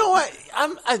do that? You know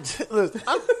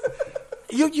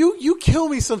what? You kill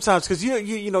me sometimes because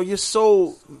you know you're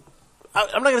so.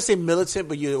 I'm not gonna say militant,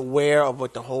 but you're aware of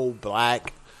what the whole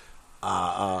black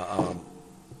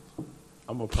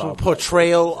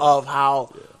portrayal of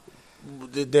how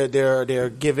they're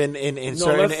given in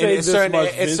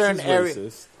certain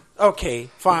areas. Okay,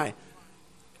 fine.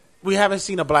 We haven't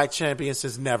seen a black champion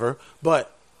since never,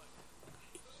 but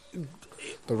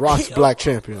The Rock's black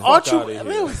champion.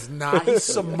 No, he's not. He's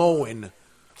Samoan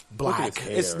black.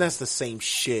 That's the same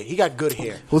shit. He got good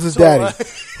hair. Who's his daddy?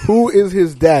 Who is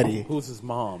his daddy? Who's his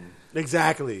mom?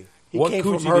 Exactly. He What came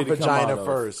from coochie her did he come vagina out of?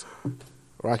 first.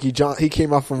 He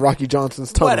came out from Rocky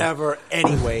Johnson's tunnel. Whatever.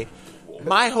 Anyway,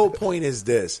 my whole point is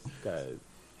this.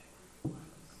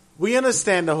 We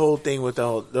understand the whole thing with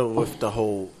the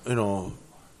whole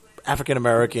African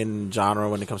American genre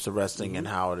when it comes to wrestling and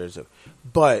how it is.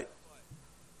 But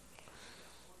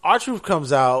R-Truth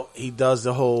comes out, he does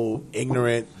the whole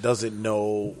ignorant, doesn't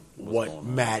know what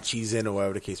match he's in or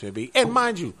whatever the case may be. And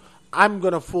mind you, I'm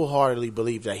going to full-heartedly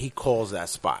believe that he calls that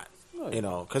spot.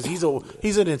 Because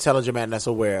he's an intelligent man that's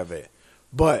aware of it.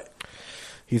 But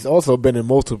he's also been in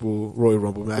multiple Royal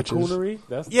Rumble matches. Coonery?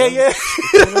 Yeah.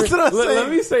 That's what I'm saying. Let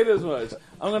me say this much.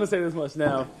 I'm going to say this much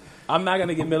now. I'm not going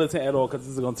to get militant at all because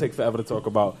this is going to take forever to talk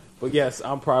about. But yes,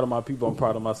 I'm proud of my people. I'm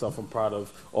proud of myself. I'm proud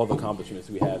of all the accomplishments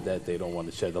we have that they don't want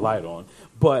to shed the light on.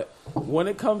 But when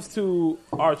it comes to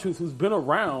R-Truth, who's been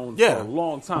around for a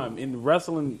long time, in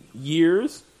wrestling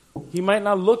years, he might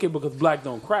not look it because black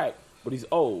don't crack, but he's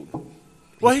old.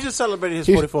 Well, he just celebrated his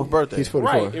 44th birthday. He's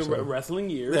 44. Right. In wrestling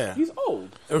years, he's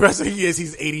old. In wrestling years,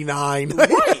 he's 89.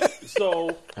 Right.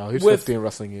 So he's 50 in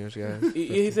wrestling years, guys.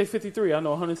 He's a 53. I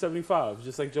know 175,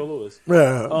 just like Joe Louis.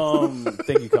 Yeah.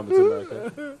 Thank you, coming to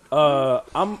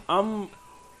America.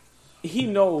 He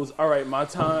knows. All right, my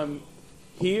time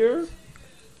here,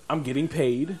 I'm getting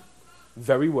paid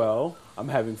very well. I'm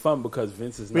having fun because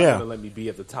Vince is not going to let me be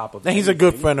at the top of. And he's a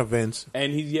good friend of Vince.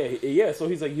 And he's So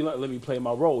he's like, you let me play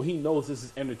my role. He knows this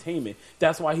is entertainment.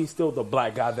 That's why he's still the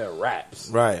black guy that raps.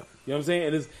 Right. You know what I'm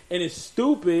saying? And it's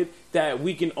stupid that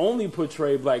we can only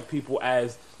portray black people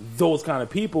as those kind of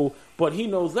people. But he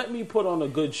knows, let me put on a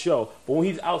good show. But when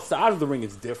he's outside of the ring,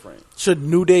 it's different. Should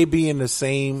New Day be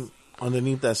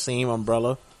underneath that same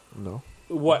umbrella? No.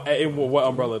 What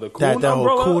umbrella? The coon that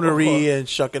umbrella? whole coonery and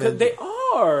shucking it. They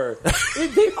are.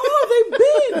 They've been.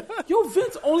 Yo,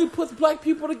 Vince only puts black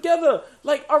people together.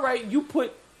 Like, all right, you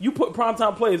put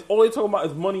primetime players. All they talking about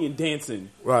is money and dancing.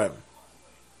 Right.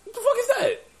 What the fuck is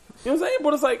that? You know what I'm saying?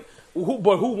 But it's like,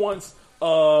 who wants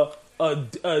a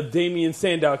Damian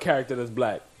Sandow character that's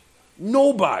black?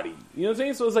 Nobody. You know what I'm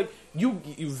saying? So it's like you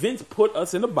Vince put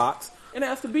us in a box. And it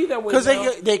has to be that way. Because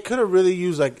they could have really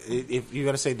used, like, if you're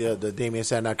going to say the Damian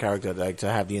Sandow character, like, to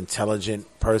have the intelligent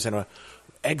person,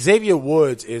 Xavier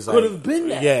Woods is like could have been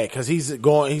that. Yeah, because he's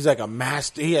like a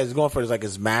master. He has going for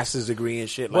his master's degree and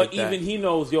shit like that. But even he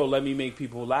knows, let me make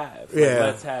people laugh. Like, Yeah.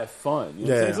 let's have fun. You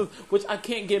know what I'm saying? So, which I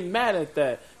can't get mad at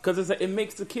that because it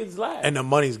makes the kids laugh. And the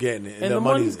money's getting it. And the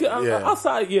money's good.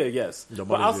 Outside, yes.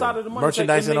 But outside of the money,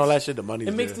 merchandise and all that shit, the money's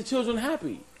it makes the children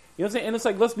happy. You know what I'm saying? And it's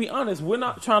like, let's be honest, they're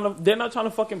not trying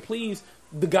to fucking please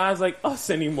the guys like us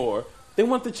anymore. They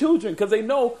want the children because they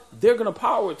know they're gonna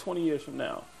power it 20 years from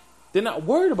now. They're not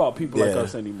worried about people like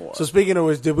us anymore. So speaking of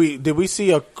which, did we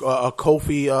see a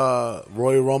Kofi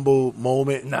Royal Rumble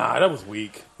moment? Nah, that was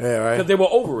weak. Yeah, right. Because they were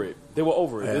over it.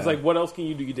 Yeah. It's like, what else can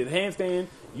you do? You did handstand.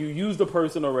 You used the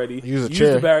person already. Use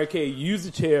the barricade. You used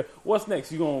the chair. What's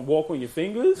next? You gonna walk on your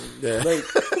fingers? Yeah. Like,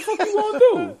 what the fuck you gonna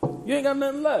do? You ain't got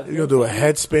nothing left. You gonna do a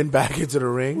head spin back into the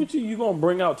ring? What you gonna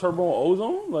bring out Turbo and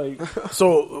Ozone? Like,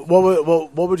 so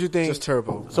what would you think? Just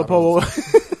Turbo. So Paul,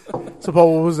 so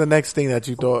Paul, what was the next thing that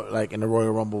you thought like in the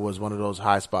Royal Rumble was one of those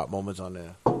high spot moments on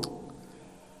there?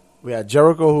 We had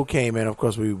Jericho who came in. Of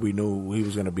course, we knew he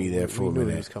was going to be there for a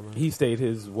minute. He stayed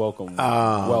his welcome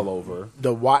well over.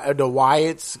 The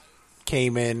Wyatts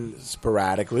came in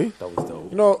sporadically. That was dope.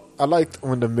 You know, I liked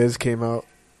when the Miz came out,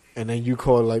 and then you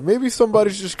called like maybe somebody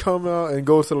should just come out and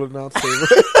go to the announce table.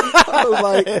 I was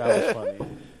like, that was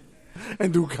funny.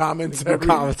 And do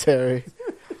commentary.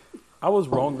 I was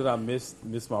wrong that I missed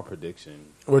my prediction.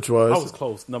 Which was? I was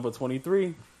close. Number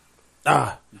 23.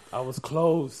 I was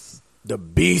close. The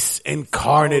Beast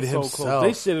incarnate himself.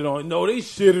 Close. They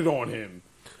shitted on him.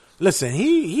 Listen,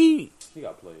 he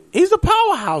got played. He's a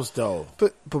powerhouse though.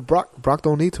 But Brock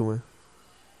don't need to win.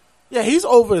 Yeah, he's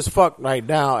over as fuck right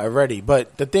now already.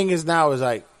 But the thing is now is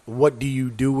like, what do you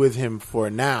do with him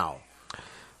for now?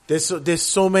 There's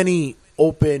so many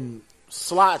open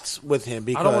slots with him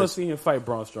because I don't want to see him fight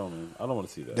Braun Strowman. I don't want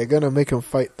to see that. They're gonna make him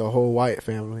fight the whole Wyatt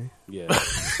family. Yeah.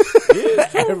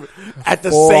 At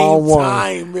the same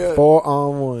time,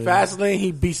 4-on-1. Fastlane,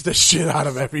 he beats the shit out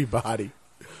of everybody.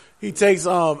 He takes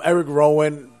Eric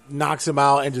Rowan, knocks him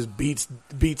out, and just beats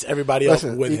everybody up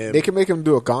with him. They can make him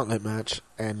do a gauntlet match,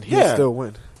 and he'll still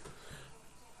win.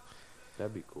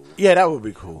 That'd be cool. Yeah, that would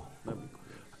be cool.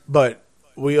 But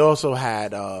we also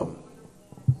had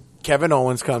Kevin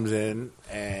Owens comes in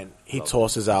and he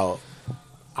tosses out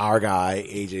our guy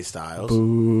AJ Styles.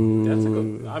 Boo. That's a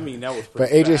good. I mean, that was.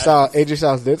 But AJ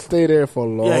Styles did stay there for a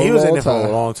long. Yeah, he was in there time. for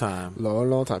a long time.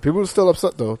 Long time. People are still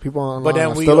upset though. People online but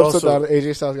then are we still also, upset that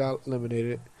AJ Styles got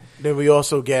eliminated. Then we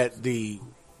also get the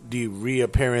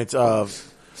reappearance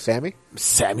of Sami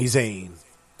Zayn.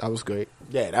 That was great.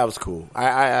 Yeah, that was cool.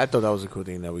 I thought that was a cool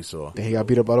thing that we saw. Then he got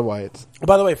beat up by the Wyatts.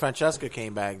 By the way, Francesca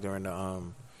came back during the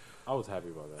I was happy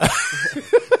about that.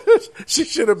 She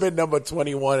should have been number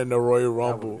 21 in the Royal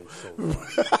Rumble.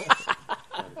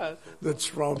 The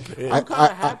trumpet. I'm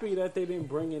kind of happy that they didn't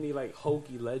bring any like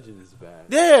hokey legends back.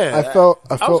 Yeah,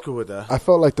 I was cool with that. I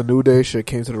felt like the New Day should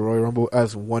came to the Royal Rumble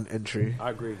as one entry. I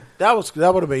agree. That would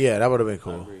have been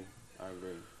cool. I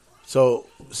agree. So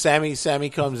Sammy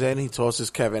comes in, he tosses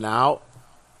Kevin out.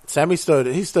 Sammy stood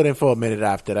in for a minute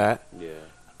after that.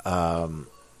 Yeah.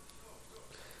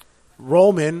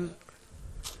 Roman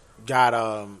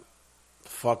got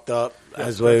fucked up,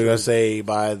 as we were gonna say,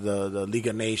 by the League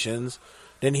of Nations.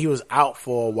 Then he was out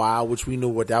for a while, which we knew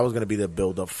what that was gonna be the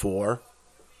build up for.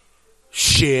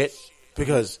 Shit,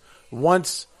 because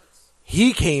once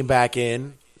he came back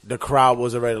in, the crowd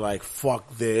was already like,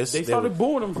 "Fuck this." They started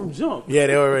booing him from jump. Yeah,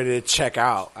 they were ready to check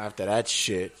out after that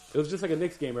shit. It was just like a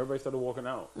Knicks game. Everybody started walking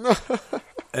out.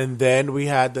 And then we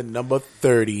had the number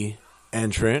 30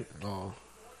 entrant. Oh.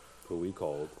 Who we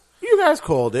called. You guys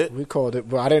called it. We called it,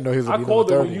 but I didn't know he was. I called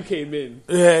it when you came in.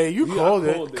 Yeah, you called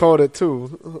it. Called it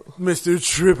too. Mr.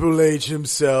 Triple H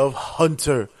himself,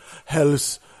 Hunter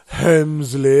Hearst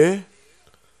Helmsley,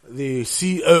 the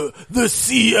COO,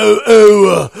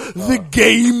 the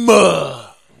gamer.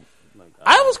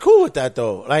 I was cool with that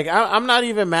though. Like I'm not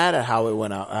even mad at how it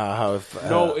went out.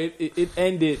 No, it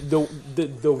ended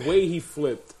the way he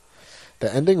flipped.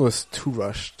 The ending was too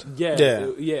rushed. Yeah.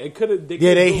 It could have. They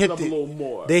hit up a little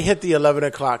more. They hit the 11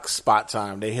 o'clock spot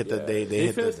time. They hit They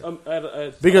hit finished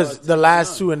because the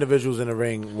last two individuals in the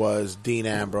ring was Dean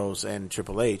Ambrose and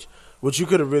Triple H, which you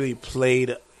could have really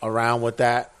played around with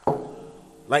that.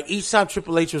 Like each time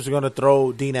Triple H was going to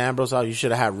throw Dean Ambrose out, you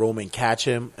should have had Roman catch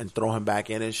him and throw him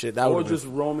back in and shit. That or just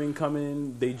Roman come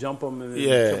in, they jump him, and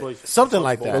Triple H something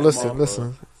like that. But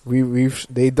listen.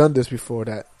 They done this before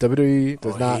that WWE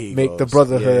does not make the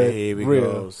brotherhood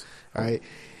real. All right,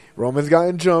 Roman's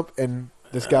gotten jump and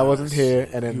this guy wasn't here,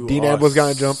 and then Dean Ambrose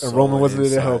got jump and Roman wasn't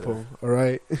there to help him. All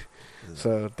right,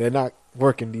 so they're not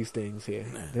working these things here.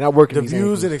 They're not working The these views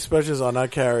angles. and expressions are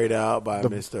not carried out by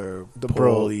Mr.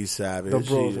 Paulie Savage. The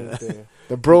bros ain't there.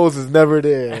 The bros is never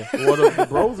there. Well, the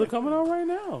bros are coming out right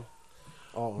now.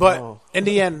 Oh, But no. in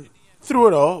the end, through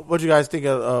it all, what do you guys think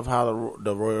of how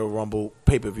the Royal Rumble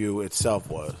pay-per-view itself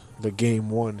was? The game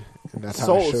won. And that's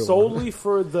how it should Solely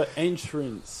for the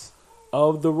entrance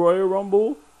of the Royal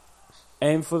Rumble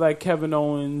and for that Kevin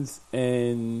Owens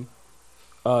and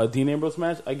Dean Ambrose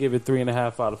match, I give it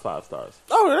 3.5 out of 5 stars.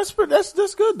 Oh,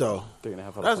 that's good though. 3.5 out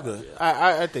of 5. That's good.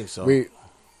 Yeah. I think so. We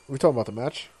talking about the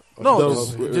match? No,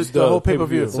 just the whole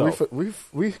pay-per-view.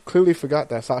 We clearly forgot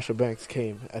that Sasha Banks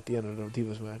came at the end of the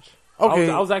Divas match. Okay.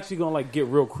 I was actually going to get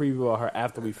real creepy about her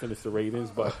after we finish the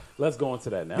ratings, but let's go into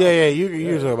that now. Yeah,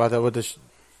 you talk about that with the.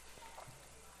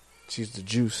 She's the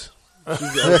juice. She's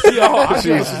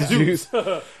the juice.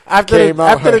 Came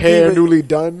out, her hair newly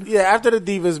done. Yeah, after the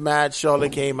Divas match,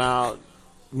 Charlotte came out,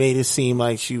 made it seem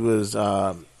like she was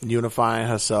unifying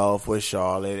herself with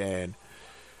Charlotte, and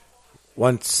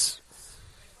once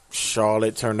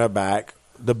Charlotte turned her back,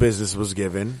 the business was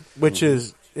given, which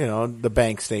is, the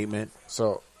bank statement.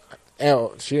 So,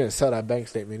 she didn't sell that bank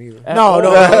statement either. No,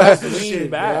 that's shit.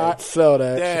 Not sell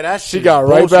that. Yeah, that she shit got is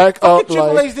right bullshit. back up.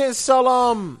 Triple H didn't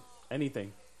sell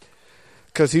anything.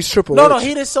 Because he's Triple No, H.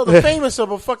 he didn't sell the famous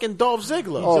of a fucking Dolph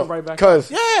Ziggler. jumped right back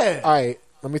Because, yeah. All right,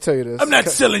 let me tell you this. I'm not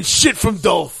selling shit from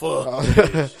Dolph.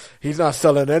 He's not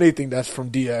selling anything that's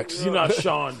from DX. You're not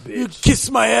Sean, bitch. You kiss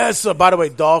my ass up. By the way,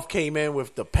 Dolph came in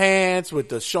with the pants, with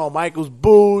the Shawn Michaels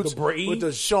boots, The braid. with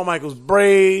the Shawn Michaels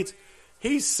braids.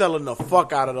 He's selling the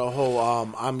fuck out of the whole.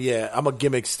 I'm a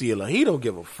gimmick stealer. He don't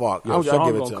give a fuck. Yo, I'll Sean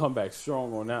give it gonna to him. come back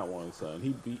strong on that one,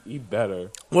 son. He better.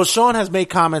 Well, Sean has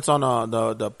made comments on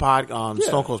the pod on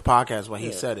Stone Cold's podcast when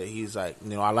he said it. He's like,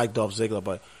 I like Dolph Ziggler,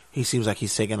 but he seems like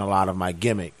he's taking a lot of my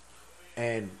gimmick.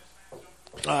 And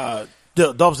Dolph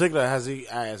Ziggler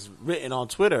has written on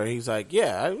Twitter. He's like,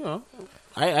 I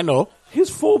know. He's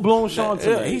full blown Sean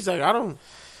tonight. Yeah, he's like, I don't.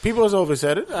 People has always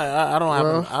said it. I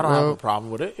don't have a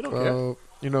problem with it. You don't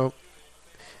care.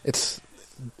 It's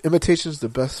imitation's the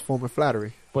best form of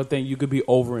flattery. But then you could be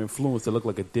over influenced to look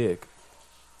like a dick.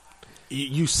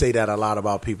 You say that a lot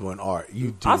about people in art.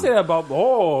 You do. I say that about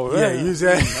you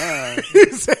say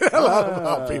you say that a lot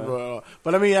about people in art.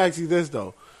 But let me ask you this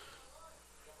though.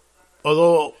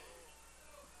 Although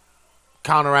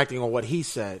counteracting on what he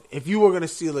said, if you were going to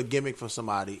steal a gimmick from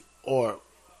somebody, or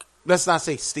let's not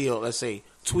say steal, let's say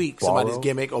tweak somebody's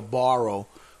gimmick or borrow,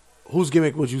 whose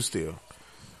gimmick would you steal?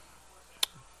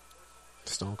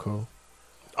 Stone Cold.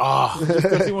 Oh,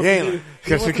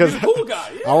 because cool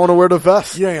guy. Yeah. I want to wear the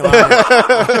vest. You ain't lying.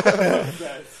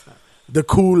 The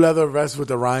cool leather vest with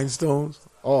the rhinestones.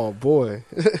 Oh boy,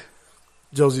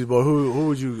 Josie's boy. Who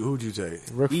would you take?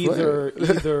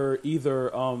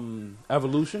 Either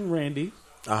Evolution Randy,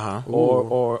 Uh-huh.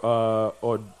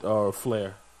 or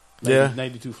Flair.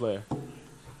 92 Flair.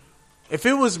 If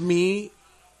it was me,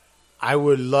 I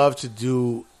would love to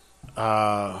do.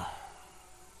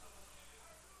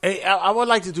 I would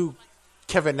like to do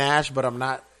Kevin Nash, but I'm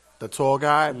not the tall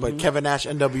guy. But Kevin Nash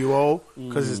NWO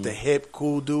because it's the hip,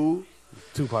 cool dude.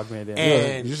 Tupac man.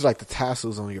 And you just like the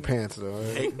tassels on your pants, though.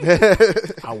 Right?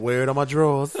 I wear it on my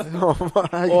drawers. Oh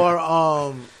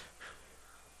my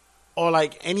or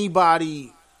like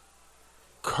anybody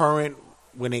current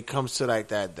when it comes to like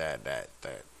that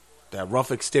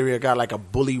rough exterior guy, like a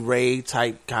Bully Ray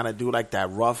type kind of dude, like that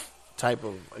rough type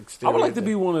of exterior. I would like to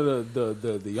be one of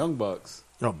the Young Bucks.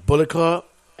 Bullet Club.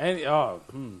 And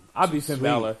I'd be Finn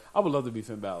Balor. I would love to be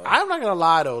Finn Balor. I'm not gonna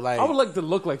lie though, like I would like to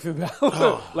look like Finn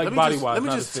Balor, like body wise. Let me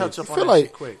just touch up on feel that like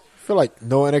shit quick. I feel like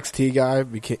no NXT guy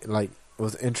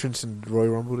was entrance in Royal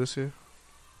Rumble this year.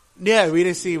 Yeah, we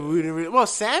didn't see. Well,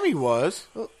 Sammy was.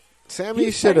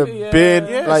 Sammy should have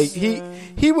been like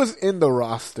he was in the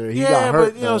roster. He got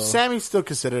hurt, but Sammy's still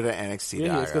considered an NXT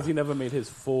guy because he never made his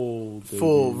full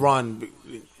run.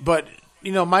 But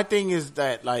my thing is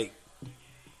that like.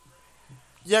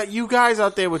 Yeah, you guys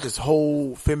out there with this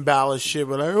whole Finn Balor shit,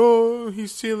 but like, oh,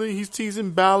 he's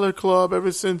teasing Balor Club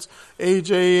ever since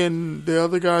AJ and the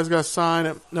other guys got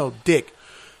signed. No, Dick.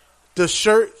 The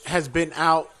shirt has been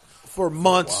out for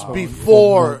months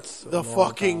before the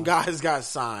fucking guys got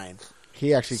signed.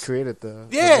 He actually created the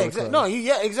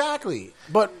exactly.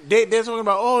 But they're talking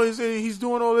about he's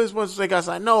doing all this once they got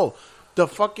signed. No. The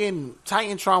fucking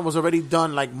Titantron was already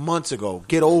done like months ago.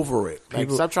 Get over it.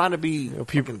 Stop trying to be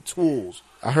fucking tools.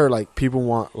 I heard like people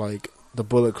want like the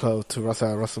Bullet Club to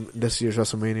wrestle at this year's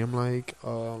WrestleMania. I'm like,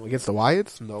 against the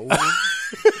Wyatts? No.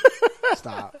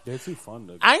 Stop. They're too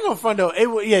fun. I ain't gonna front though.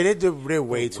 They're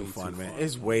way too fun, man.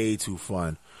 It's way too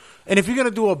fun. And if you're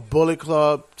gonna do a Bullet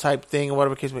Club type thing or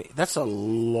whatever case may be, that's a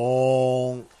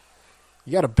long.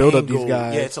 You got to build up angle. these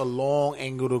guys. Yeah, it's a long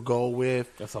angle to go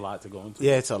with. That's a lot to go into.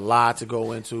 Yeah, it's a lot to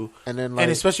go into. And then, and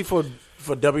especially for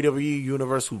WWE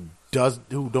Universe who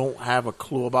don't have a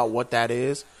clue about what that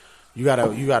is, you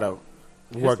gotta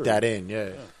work that in.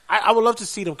 Yeah. I would love to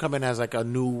see them come in as like a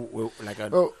new like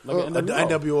an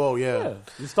NWO. Yeah,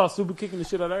 you start super kicking the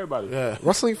shit out of everybody. Yeah,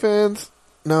 wrestling fans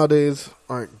nowadays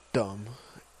aren't dumb,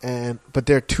 but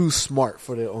they're too smart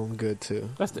for their own good too.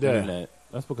 That's the internet.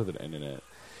 That's because of the internet.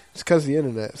 It's because of the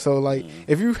internet. So, like,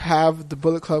 if you have the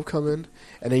Bullet Club come in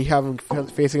and then you have them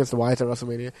face against the Wyatts at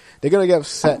WrestleMania, they're going to get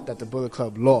upset that the Bullet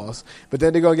Club lost. But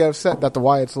then they're going to get upset that the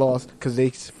Wyatts lost because they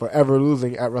forever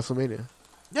losing at WrestleMania.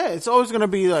 Yeah, it's always going to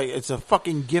be like it's a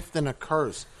fucking gift and a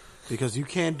curse because you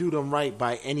can't do them right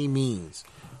by any means.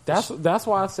 That's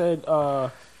why I said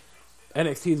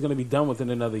NXT is going to be done within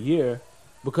another year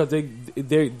because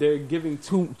they're giving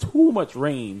too much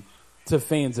reign to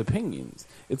fans' opinions.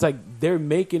 It's like they're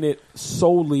making it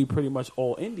solely pretty much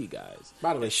all indie guys.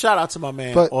 By the way, shout out to my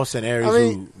man Austin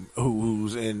Aries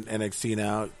who's in NXT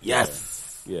now.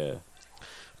 Yes. Yeah.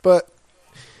 But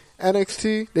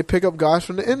NXT, they pick up guys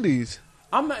from the indies.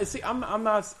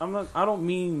 I don't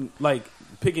mean like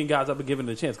picking guys up and giving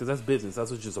them a chance because that's business.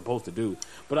 That's what you're supposed to do.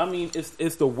 But I mean,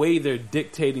 it's the way they're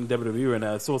dictating WWE right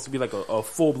now. It's supposed to be like a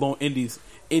full blown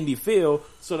indie feel.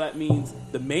 So that means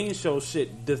the main show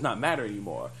shit does not matter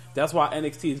anymore. That's why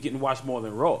NXT is getting watched more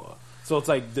than Raw. So it's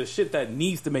like the shit that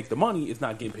needs to make the money is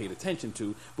not getting paid attention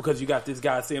to because you got this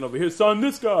guy saying over here, sign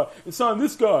this guy, and sign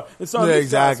this guy, and sign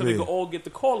this guy, so they can all get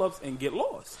the call-ups and get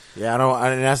lost. Yeah,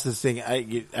 and that's the thing.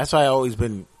 That's why I've always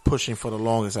been pushing for the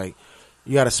longest. Like,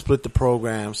 you got to split the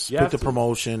programs, split the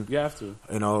promotion. You have to.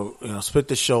 You know, split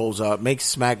the shows up, make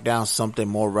SmackDown something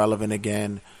more relevant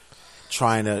again.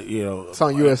 Trying to, it's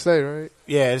on USA, right?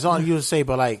 Yeah, it's on USA,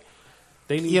 but like,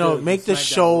 they need make the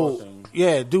show.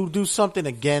 Yeah, do something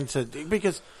again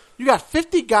because you got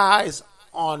 50 guys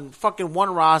on fucking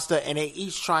one roster and they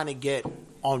each trying to get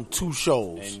on 2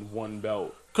 shows and 1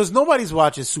 belt. Because nobody's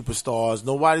watching Superstars,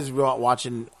 nobody's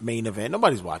watching Main Event,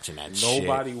 nobody's watching that shit.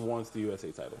 Nobody wants the USA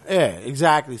title. Yeah,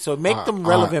 exactly. So make them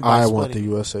relevant by splitting. I want the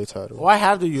USA title. Well, I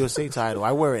have the USA title.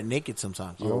 I wear it naked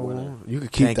sometimes. You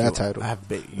could keep that title. I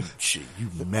bet you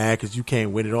mad because you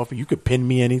can't win it off, and you could pin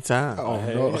me anytime. Oh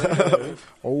no!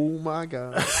 Oh my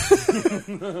god!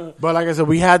 But like I said,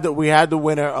 we had the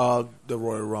winner of the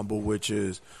Royal Rumble, which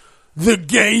is the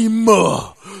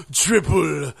Gamer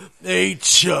Triple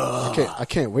H. I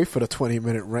can't wait for the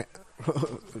 20-minute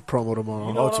promo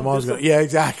tomorrow. Tomorrow's good. Yeah,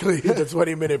 exactly. The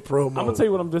 20-minute promo. I'm gonna tell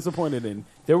you what I'm disappointed in.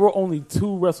 There were only 2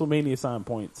 WrestleMania sign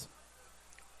points.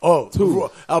 Oh, 2.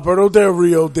 Alberto Del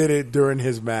Rio did it during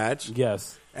his match.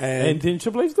 Yes, and didn't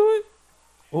Triple H do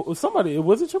it? Somebody,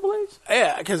 was it Triple H?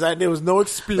 Yeah, because there was no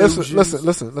explosions.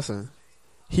 Listen.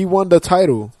 He won the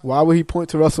title. Why would he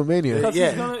point to WrestleMania? Because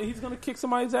he's gonna kick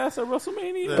somebody's ass at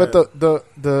WrestleMania. Yeah. But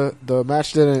the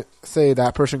match didn't say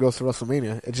that person goes to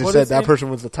WrestleMania. It just said that person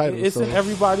wins the title. It's in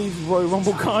everybody's Royal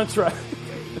Rumble contract.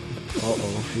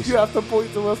 You have to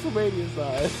point to WrestleMania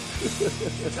side.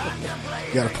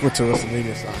 You gotta point to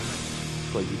WrestleMania side.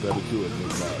 But you better do it.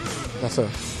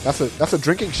 That's a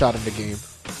drinking shot in the game.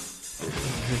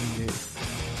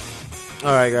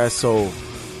 All right, guys. So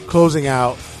closing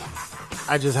out.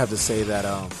 I just have to say that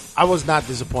I was not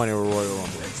disappointed with Royal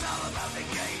Rumble.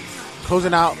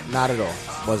 Closing out, not at all.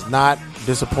 Was not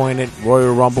disappointed.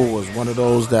 Royal Rumble was one of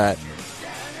those that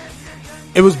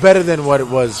it was better than what it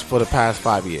was for the past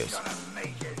 5 years.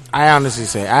 I honestly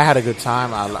say I had a good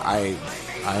time. I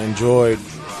enjoyed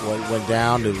what went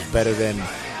down. It was better than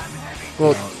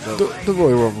the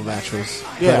Royal Rumble match was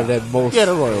better than most. Yeah,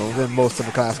 the Royal than most of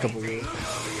the last couple of years.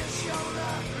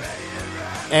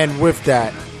 And with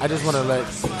that, I just want to let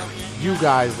you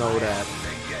guys know that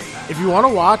if you want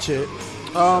to watch it,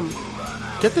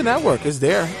 get the network. It's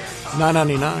there. It's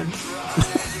 $9.99.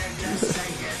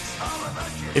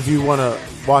 If you want to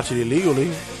watch it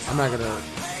illegally, I'm not going to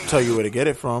tell you where to get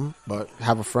it from, but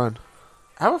have a friend.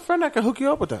 Have a friend that can hook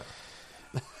you up with that.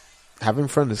 Having a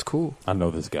friend is cool. I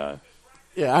know this guy.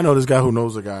 Yeah, I know this guy who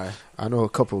knows a guy. I know a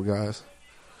couple of guys.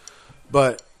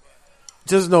 But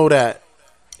just know that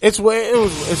it's well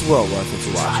worth it to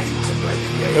watch.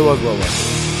 It was well worth it.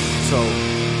 So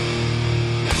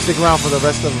stick around for the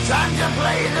rest of the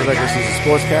regular season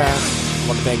Sportscast. I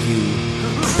want to thank you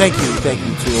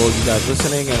to all you guys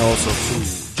listening, and also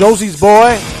to Josie's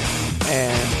boy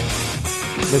and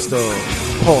Mr.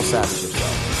 Paul Savage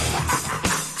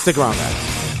himself. Stick around, guys.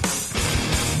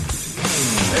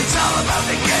 It's all about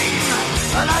the game.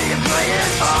 And how you play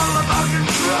it, all about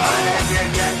control. And if you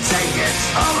can take it,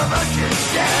 all about your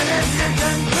debt. And if you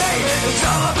can pay it, it's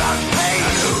all about pain.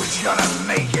 And who's gonna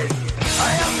make it?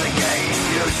 I am the game,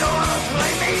 you don't wanna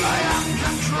play me. I am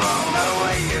control, no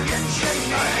way you can shake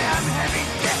me. I am heavy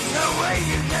debt, no way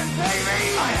you can pay me.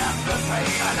 I am the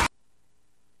pain.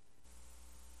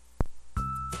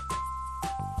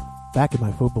 Back in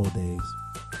my football days,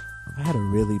 I had a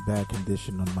really bad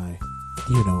condition on my,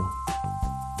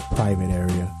 private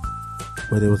area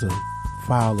where there was a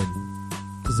foul and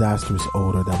disastrous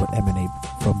odor that would emanate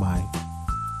from my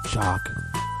jock.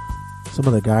 Some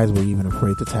of the guys were even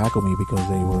afraid to tackle me because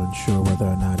they were unsure whether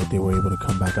or not they were able to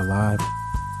come back alive.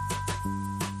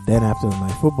 Then after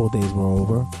my football days were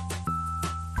over,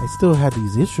 I still had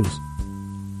these issues.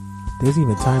 There's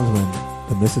even times when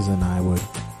the missus and I would,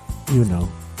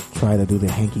 try to do the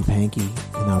hanky-panky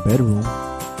in our bedroom.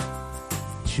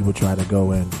 She would try to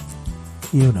go and,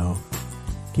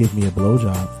 give me a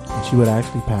blowjob, and she would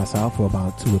actually pass out for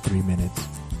about 2 or 3 minutes.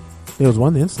 There was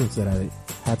one instance that I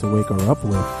had to wake her up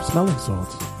with smelling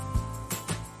salts.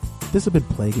 This had been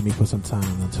plaguing me for some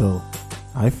time until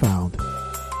I found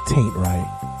Taint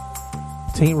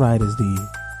Right. Taint Right is the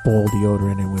ball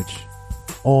deodorant in which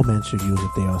all men should use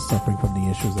if they are suffering from the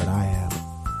issues that I am.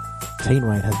 Taint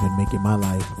Right has been making my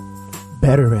life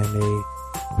better and a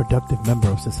productive member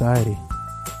of society.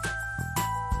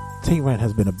 Taint Right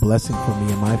has been a blessing for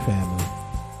me and my family,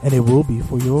 and it will be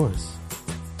for yours.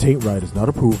 Taint Right is not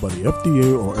approved by the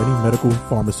FDA or any medical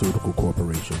pharmaceutical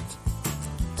corporations.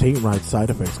 Taint Right side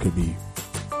effects could be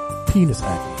penis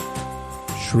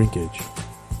acne, shrinkage,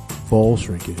 ball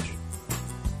shrinkage,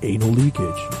 anal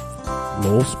leakage,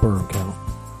 low sperm count,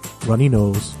 runny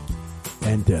nose,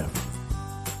 and death.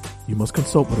 You must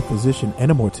consult with a physician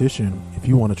and a mortician if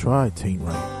you want to try Taint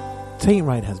Right. Taint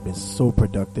Right has been so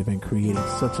productive in creating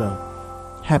such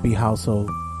a happy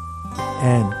household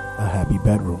and a happy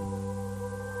bedroom.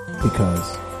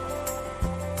 Because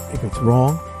if it's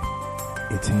wrong,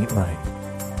 it ain't right.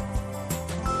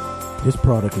 This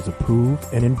product is approved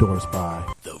and endorsed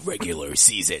by the Regular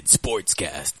Season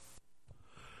Sportscast.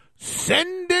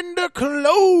 Send in the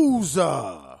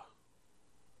closer.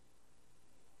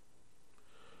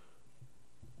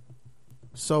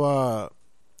 So,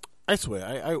 I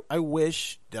swear, I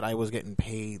wish that I was getting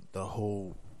paid the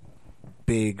whole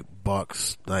big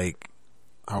bucks like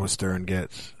Howard Stern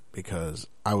gets, because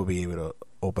I would be able to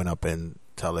open up and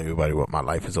tell everybody what my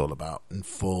life is all about in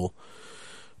full.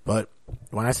 But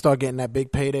when I start getting that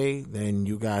big payday, then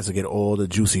you guys will get all the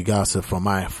juicy gossip from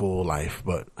my full life.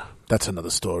 But that's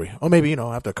another story. Or maybe,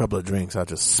 after a couple of drinks, I'll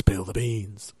just spill the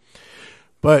beans.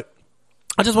 But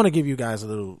I just want to give you guys a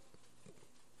little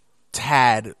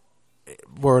tad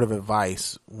word of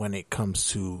advice when it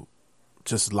comes to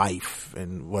just life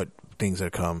and what things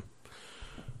that come.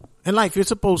 In life, you're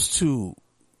supposed to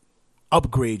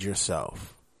upgrade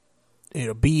yourself.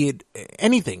 Be it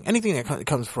anything that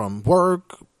comes from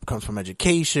work, comes from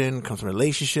education, comes from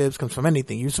relationships, comes from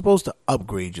anything. You're supposed to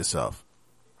upgrade yourself.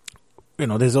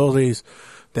 There's always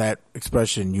that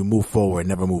expression, you move forward,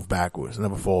 never move backwards,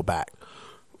 never fall back.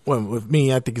 Well, with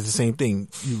me, I think it's the same thing.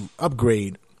 You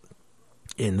upgrade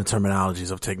in the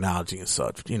terminologies of technology and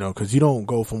such, because you don't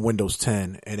go from Windows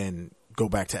 10 and then go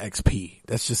back to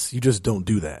XP. You just don't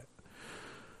do that.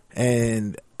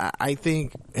 And I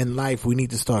think in life, we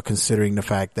need to start considering the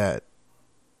fact that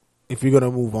if you're going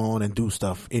to move on and do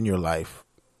stuff in your life,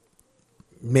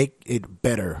 make it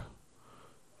better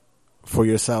for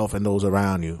yourself and those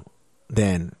around you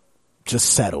than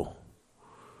just settle.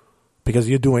 Because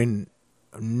you're doing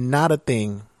not a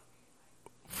thing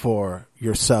for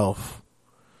yourself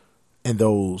and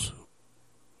those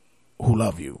who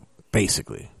love you,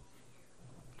 basically.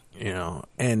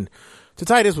 And to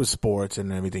tie this with sports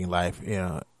and everything in life,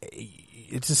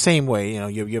 it's the same way.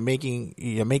 You're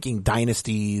making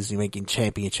dynasties, you're making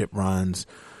championship runs.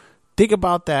 Think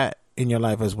about that in your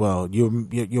life as well.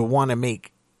 You want to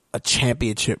make a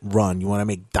championship run. You want to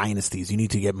make dynasties. You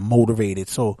need to get motivated.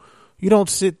 So you don't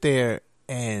sit there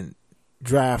and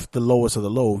draft the lowest of the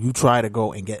low. You try to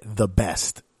go and get the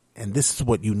best. And this is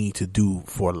what you need to do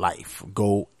for life.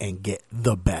 Go and get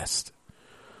the best.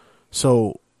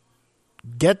 So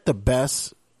get the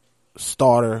best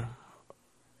starter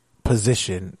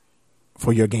position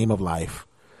for your game of life,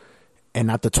 and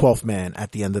not the 12th man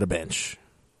at the end of the bench.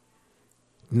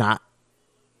 Not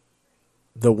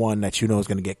the one that is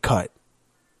going to get cut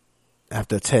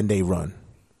after a 10-day run.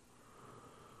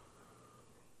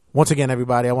 Once again,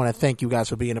 everybody, I want to thank you guys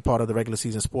for being a part of the Regular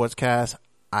Season Sportscast.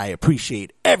 I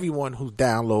appreciate everyone who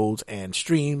downloads and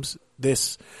streams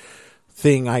this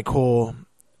thing I call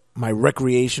my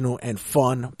recreational and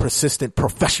fun, persistent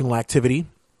professional activity.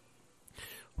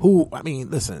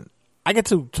 Listen, I get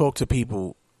to talk to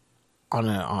people on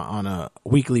a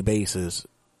weekly basis,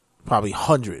 probably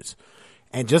hundreds.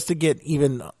 And just to get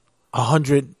even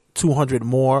 100, 200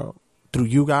 more through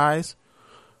you guys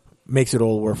makes it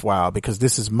all worthwhile, because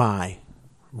this is my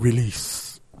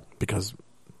release. Because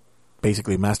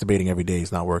basically masturbating every day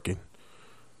is not working.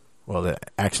 Well, it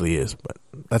actually is, but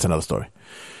that's another story.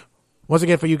 Once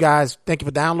again, for you guys, thank you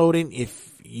for downloading.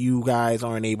 If you guys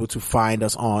aren't able to find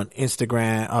us on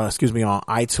Instagram, on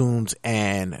iTunes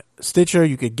and Stitcher,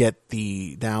 you could get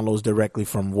the downloads directly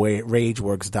from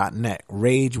rageworks.net.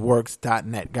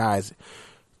 Rageworks.net, guys.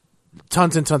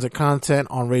 Tons and tons of content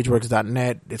on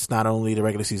rageworks.net. It's not only the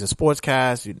regular season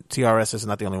sportscast. TRS is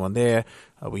not the only one there.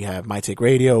 We have My Take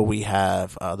Radio. We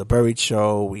have The Buried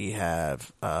Show. We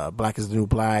have Black is the New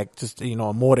Black. Just,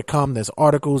 more to come. There's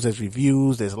articles, there's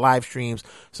reviews, there's live streams.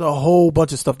 So a whole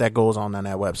bunch of stuff that goes on that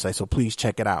website. So please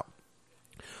check it out.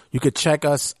 You could check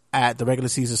us at the Regular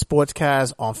Season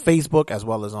Sportscast on Facebook, as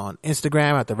well as on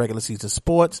Instagram at the Regular Season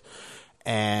Sports.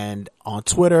 And on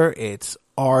Twitter, it's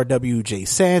RWJ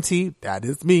Santee. That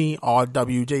is me,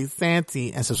 RWJ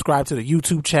Santee. And subscribe to the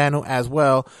YouTube channel as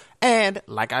well. And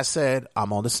like I said,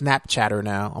 I'm on the Snapchatter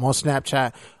now. I'm on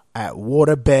Snapchat at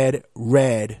Waterbed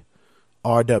Red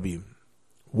RW.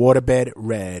 Waterbed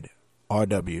Red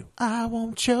RW. I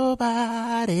want your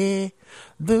body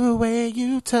the way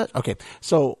you touch. Okay,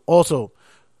 so also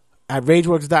at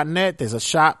rageworks.net, there's a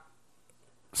shop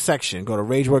section. Go to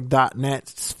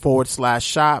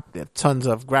ragework.net/shop. There are tons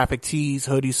of graphic tees,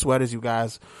 hoodies, sweaters. You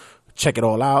guys check it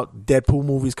all out. Deadpool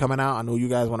movies coming out. I know you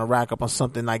guys want to rack up on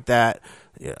something like that.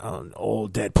 Yeah, all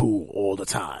Deadpool all the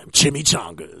time.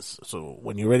 Chimichangas. So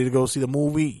when you're ready to go see the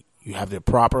movie, you have the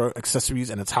proper accessories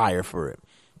and attire for it.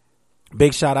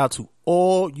 Big shout out to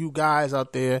all you guys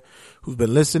out there who've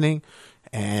been listening,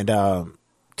 and to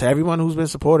everyone who's been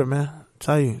supportive, man. I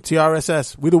tell you,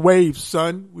 TRSS, we the wave,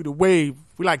 son. We the wave.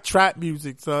 We like trap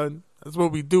music, son. That's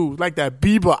what we do. Like that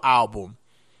Bieber album.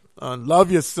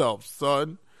 Love yourself,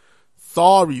 son.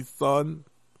 Sorry, son.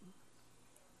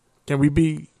 Can we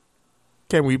be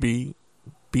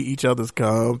each other's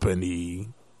company?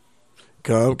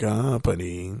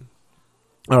 Company.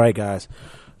 All right, guys.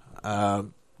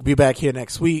 Be back here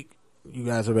next week. You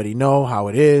guys already know how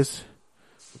it is.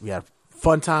 We had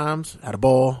fun times, had a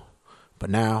ball,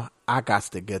 but now I got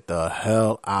to get the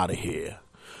hell out of here.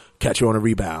 Catch you on a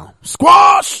rebound.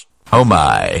 Squash! Oh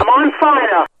my. I'm on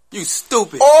fire. You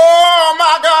stupid. Oh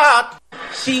my God!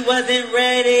 She wasn't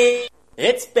ready.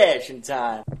 It's fashion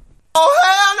time. Oh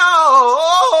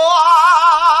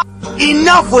hell no!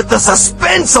 Enough with the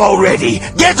suspense already!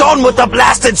 Get on with the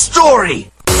blasted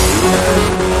story!